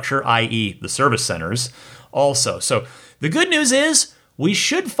infrastructure, i.e. the service centers, also. So the good news is we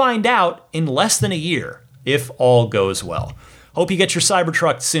should find out in less than a year if all goes well. Hope you get your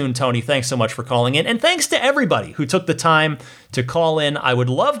Cybertruck soon, Tony. Thanks so much for calling in. And thanks to everybody who took the time to call in. I would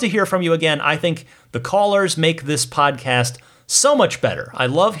love to hear from you again. I think the callers make this podcast so much better. I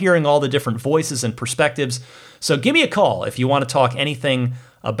love hearing all the different voices and perspectives. So give me a call if you want to talk anything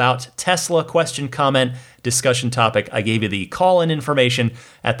about Tesla, question, comment, discussion topic. I gave you the call-in information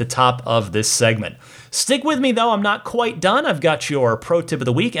at the top of this segment. Stick with me, though. I'm not quite done. I've got your pro tip of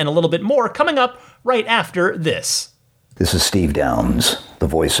the week and a little bit more coming up right after this. This is Steve Downs, the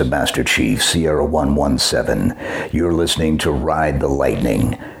voice of Master Chief, Sierra 117. You're listening to Ride the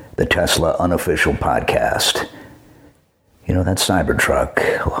Lightning, the Tesla unofficial podcast. You know, that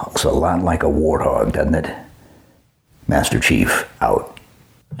Cybertruck looks a lot like a warthog, doesn't it? Master Chief, out.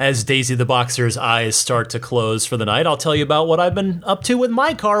 As Daisy the Boxer's eyes start to close for the night, I'll tell you about what I've been up to with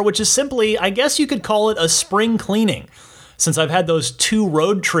my car, which is simply, I guess you could call it a spring cleaning. Since I've had those 2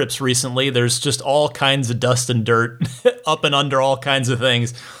 road trips recently, there's just all kinds of dust and dirt up and under all kinds of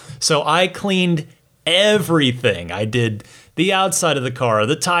things. So I cleaned everything. I did the outside of the car,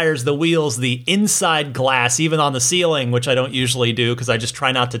 the tires, the wheels, the inside glass, even on the ceiling, which I don't usually do because I just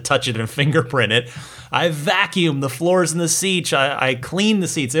try not to touch it and fingerprint it. I vacuumed the floors and the seats. I cleaned the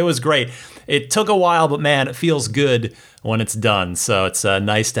seats. It was great. It took a while, but man, it feels good when it's done. So it's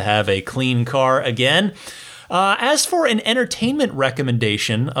nice to have a clean car again. As for an entertainment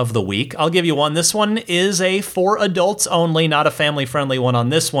recommendation of the week, I'll give you one. This one is a for adults only, not a family-friendly one on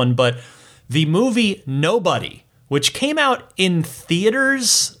this one, but the movie Nobody, which came out in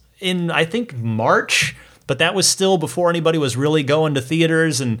theaters in, I think, March, but that was still before anybody was really going to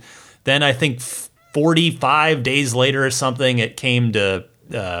theaters, and then I think 45 days later or something, it came to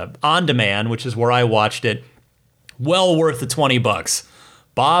On Demand, which is where I watched it. Well worth the $20.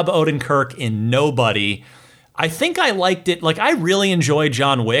 Bob Odenkirk in Nobody. I think I liked it. Like, I really enjoyed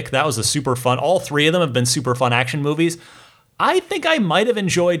John Wick. That was a super fun. All 3 of them have been super fun action movies. I think I might have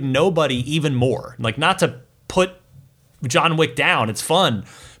enjoyed Nobody even more. Like, not to put John Wick down. It's fun.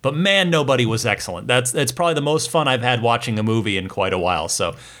 But man, Nobody was excellent. That's probably the most fun I've had watching a movie in quite a while.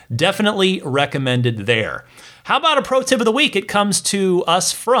 So definitely recommended there. How about a pro tip of the week? It comes to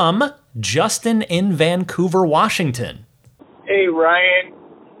us from Justin in Vancouver, Washington. Hey, Ryan.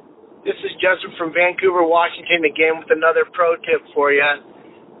 This is Justin from Vancouver, Washington, again with another pro tip for you.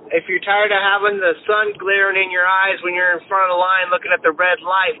 If you're tired of having the sun glaring in your eyes when you're in front of the line looking at the red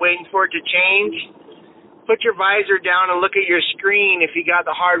light waiting for it to change, put your visor down and look at your screen if you got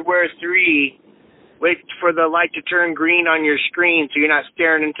the Hardware 3. wait for the light to turn green on your screen so you're not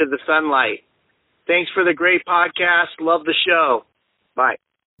staring into the sunlight. Thanks for the great podcast. Love the show. Bye.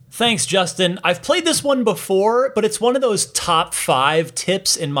 Thanks, Justin. I've played this one before, but it's one of those top 5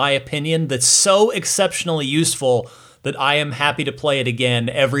 tips, in my opinion, that's so exceptionally useful that I am happy to play it again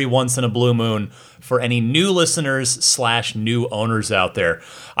every once in a blue moon for any new listeners / new owners out there.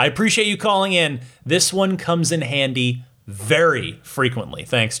 I appreciate you calling in. This one comes in handy very frequently.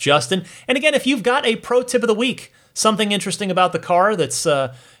 Thanks, Justin. And again, if you've got a pro tip of the week, something interesting about the car that's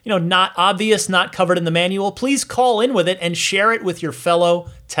not obvious, not covered in the manual, please call in with it and share it with your fellow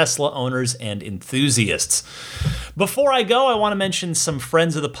Tesla owners and enthusiasts. Before I go, I want to mention some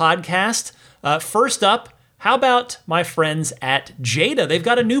friends of the podcast. First up, how about my friends at Jada? They've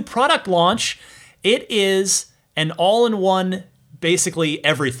got a new product launch. It is an all-in-one, basically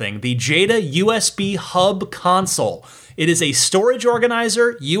everything, the Jada USB Hub console. It is a storage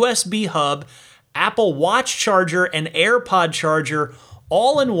organizer, USB hub, Apple Watch charger, and AirPod charger,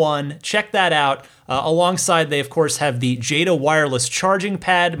 all in one. Check that out. Alongside, they, of course, have the Jada wireless charging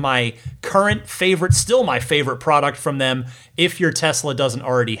pad, my current favorite, still my favorite product from them, if your Tesla doesn't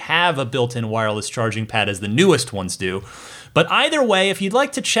already have a built-in wireless charging pad as the newest ones do. But either way, if you'd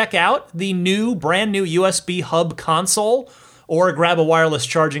like to check out the brand new USB hub console or grab a wireless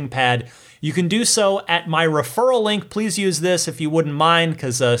charging pad, you can do so at my referral link. Please use this if you wouldn't mind,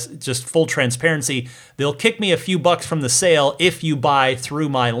 because just full transparency, they'll kick me a few bucks from the sale if you buy through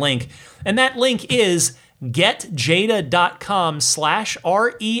my link. And that link is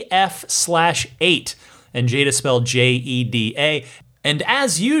getjada.com/ref/8. And Jada spelled Jeda. And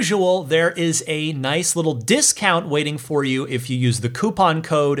as usual, there is a nice little discount waiting for you if you use the coupon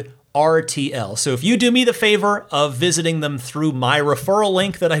code RTL. So if you do me the favor of visiting them through my referral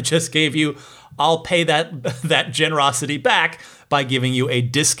link that I just gave you, I'll pay that generosity back by giving you a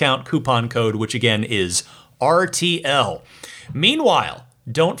discount coupon code, which again is RTL. Meanwhile,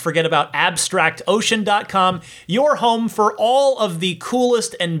 don't forget about AbstractOcean.com, your home for all of the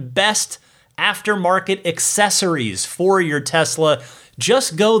coolest and best aftermarket accessories for your Tesla.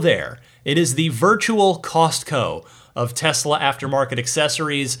 Just go there. It is the virtual Costco of Tesla aftermarket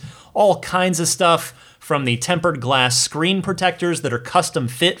accessories. All kinds of stuff, from the tempered glass screen protectors that are custom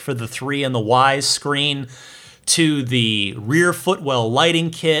fit for the 3 and the Y screen, to the rear footwell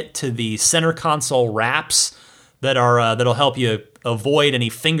lighting kit, to the center console wraps that'll help you avoid any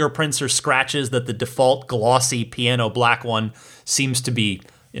fingerprints or scratches that the default glossy piano black one seems to be,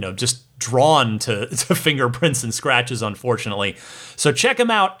 just drawn to fingerprints and scratches, unfortunately. So check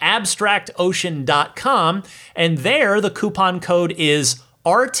them out, abstractocean.com, and there the coupon code is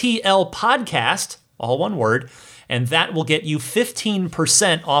RTL Podcast, all one word, and that will get you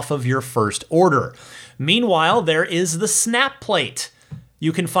 15% off of your first order. Meanwhile, there is the snap plate.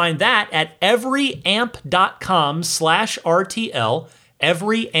 You can find that at everyamp.com/RTL,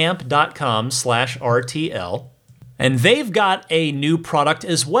 everyamp.com/RTL. And they've got a new product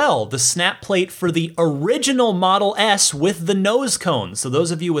as well, the snap plate for the original Model S with the nose cone. So those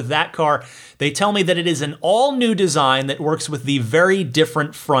of you with that car, they tell me that it is an all-new design that works with the very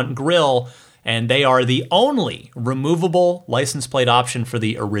different front grille, and they are the only removable license plate option for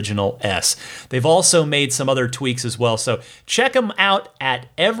the original S. They've also made some other tweaks as well, so check them out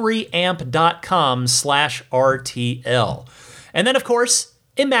at everyamp.com/RTL. And then, of course,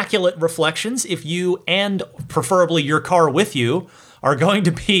 immaculate reflections. If you, and preferably your car with you, are going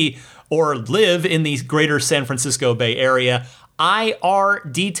to be or live in the greater San Francisco Bay Area,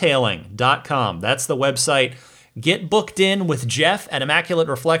 irdetailing.com. That's the website. Get booked in with Jeff at Immaculate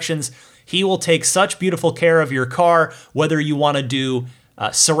Reflections. He will take such beautiful care of your car, whether you want to do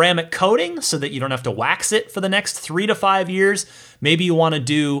ceramic coating so that you don't have to wax it for the next 3 to 5 years. Maybe you want to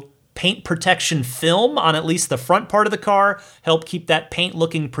do paint protection film on at least the front part of the car, help keep that paint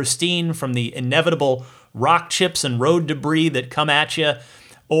looking pristine from the inevitable rock chips and road debris that come at you.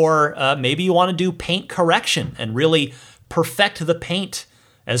 Or maybe you want to do paint correction and really perfect the paint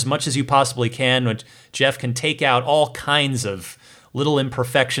as much as you possibly can, which Jeff can take out all kinds of little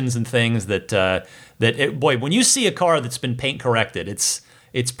imperfections and things boy, when you see a car that's been paint corrected, it's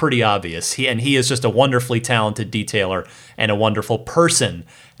pretty obvious. He is just a wonderfully talented detailer and a wonderful person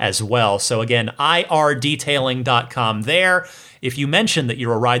as well. So again, irdetailing.com there. If you mention that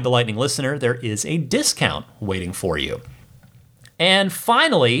you're a Ride the Lightning listener, there is a discount waiting for you. And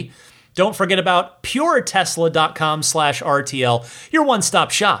finally, don't forget about puretesla.com/RTL, your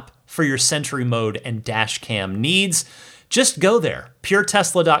one-stop shop for your Sentry Mode and dash cam needs. Just go there,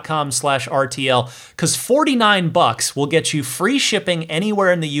 puretesla.com/RTL, because $49 will get you free shipping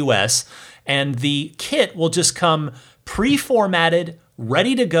anywhere in the US, and the kit will just come pre-formatted,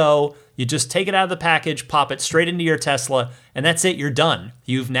 ready to go. You just take it out of the package, pop it straight into your Tesla, and that's it. You're done.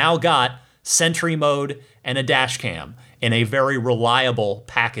 You've now got Sentry mode and a dash cam in a very reliable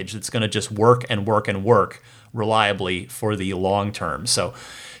package that's going to just work and work and work reliably for the long term. So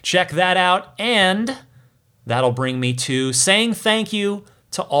check that out, and that'll bring me to saying thank you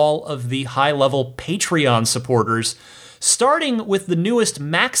to all of the high-level Patreon supporters, starting with the newest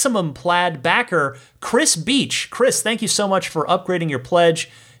Maximum Plaid backer, Chris Beach. Chris, thank you so much for upgrading your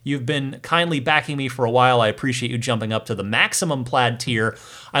pledge. You've been kindly backing me for a while. I appreciate you jumping up to the Maximum Plaid tier.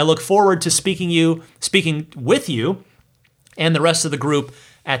 I look forward to speaking with you and the rest of the group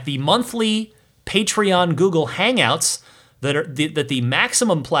at the monthly Patreon Google Hangouts that the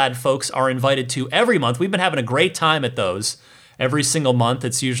Maximum Plaid folks are invited to every month. We've been having a great time at those. Every single month,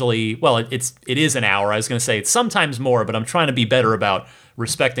 it's usually, well, it is an hour. I was going to say it's sometimes more, but I'm trying to be better about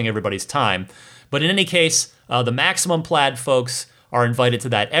respecting everybody's time. But in any case, the Maximum Plaid folks are invited to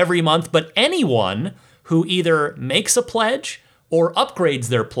that every month. But anyone who either makes a pledge or upgrades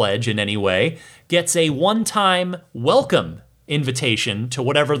their pledge in any way gets a one-time welcome invitation to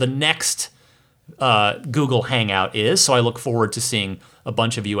whatever the next Google Hangout is. So I look forward to seeing a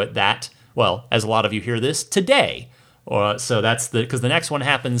bunch of you at that. Well, as a lot of you hear this, today. So that's because the next one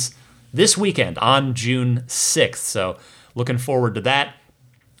happens this weekend on June 6th. So looking forward to that.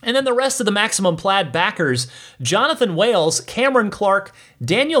 And then the rest of the Maximum Plaid backers, Jonathan Wales, Cameron Clark,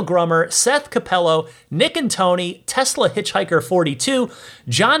 Daniel Grummer, Seth Capello, Nick and Tony, Tesla Hitchhiker 42,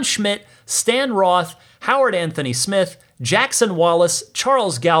 John Schmidt, Stan Roth, Howard Anthony Smith, Jackson Wallace,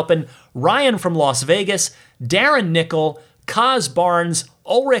 Charles Galpin, Ryan from Las Vegas, Darren Nickel, Kaz Barnes,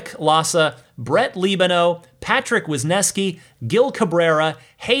 Ulrich Lassa, Brett Libano, Patrick Wisniewski, Gil Cabrera,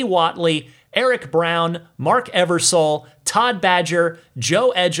 Hay Watley, Eric Brown, Mark Eversole, Todd Badger,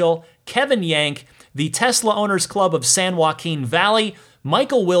 Joe Edgel, Kevin Yank, the Tesla Owners Club of San Joaquin Valley,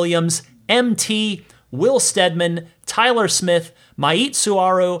 Michael Williams, MT, Will Stedman, Tyler Smith, Mait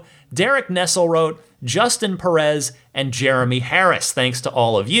Suaru, Derek Nesselrote, Justin Perez, and Jeremy Harris. Thanks to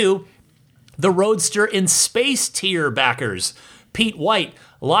all of you. The Roadster in Space tier backers, Pete White,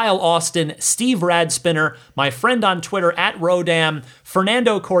 Lyle Austin, Steve Radspinner, my friend on Twitter at Rodam,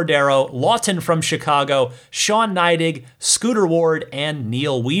 Fernando Cordero, Lawton from Chicago, Sean Neidig, Scooter Ward, and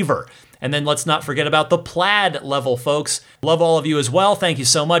Neil Weaver. And then let's not forget about the Plaid level folks. Love all of you as well. Thank you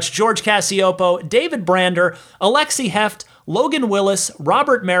so much. George Cassiopo, David Brander, Alexi Heft, Logan Willis,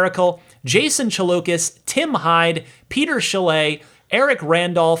 Robert Miracle, Jason Chalukas, Tim Hyde, Peter Chalet, Eric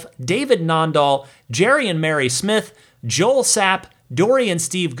Randolph, David Nondahl, Jerry and Mary Smith, Joel Sapp, Dory and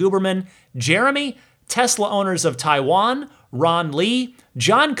Steve Guberman, Jeremy, Tesla Owners of Taiwan, Ron Lee,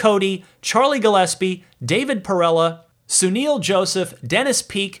 John Cody, Charlie Gillespie, David Perella, Sunil Joseph, Dennis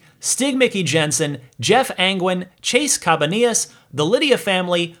Peak, Stig Mickey Jensen, Jeff Angwin, Chase Cabanillas, the Lydia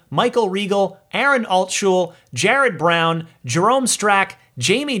family, Michael Regal, Aaron Altschul, Jared Brown, Jerome Strack,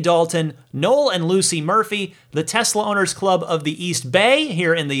 Jamie Dalton, Noel and Lucy Murphy, the Tesla Owners Club of the East Bay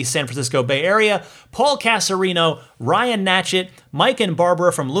here in the San Francisco Bay Area, Paul Casarino, Ryan Natchett, Mike and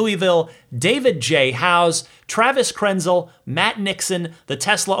Barbara from Louisville, David J. Howes, Travis Krenzel, Matt Nixon, the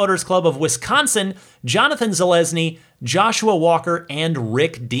Tesla Owners Club of Wisconsin, Jonathan Zalesny, Joshua Walker, and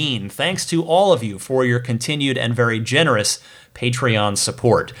Rick Dean. Thanks to all of you for your continued and very generous Patreon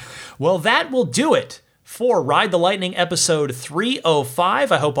support. Well, that will do it for Ride the Lightning episode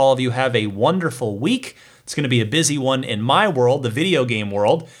 305. I hope all of you have a wonderful week. It's going to be a busy one in my world, the video game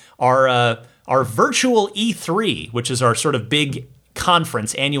world. Our virtual E3, which is our sort of big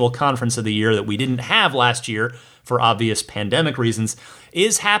conference, annual conference of the year that we didn't have last year for obvious pandemic reasons,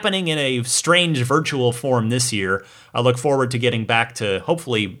 is happening in a strange virtual form this year. I look forward to getting back to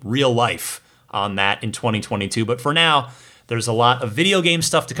hopefully real life on that in 2022. But for now, there's a lot of video game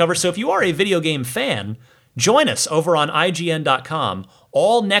stuff to cover. So if you are a video game fan, join us over on IGN.com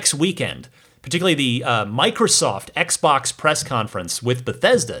all next weekend, particularly the Microsoft Xbox press conference with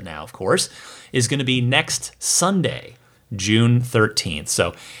Bethesda now, of course, is going to be next Sunday, June 13th.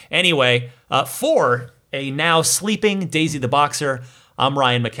 So anyway, for a now sleeping Daisy the Boxer, I'm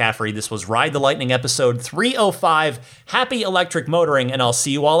Ryan McCaffrey. This was Ride the Lightning episode 305. Happy electric motoring, and I'll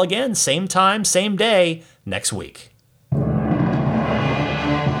see you all again, same time, same day, next week.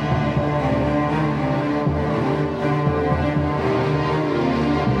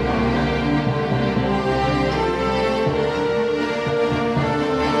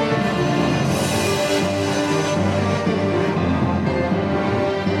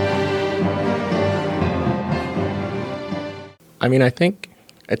 I mean, I think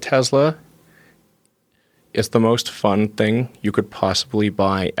a Tesla is the most fun thing you could possibly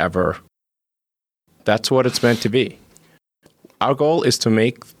buy ever. That's what it's meant to be. our goal is to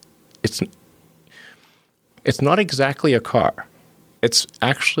make it's not exactly a car. It's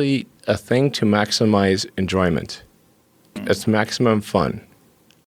actually a thing to maximize enjoyment. It's maximum fun.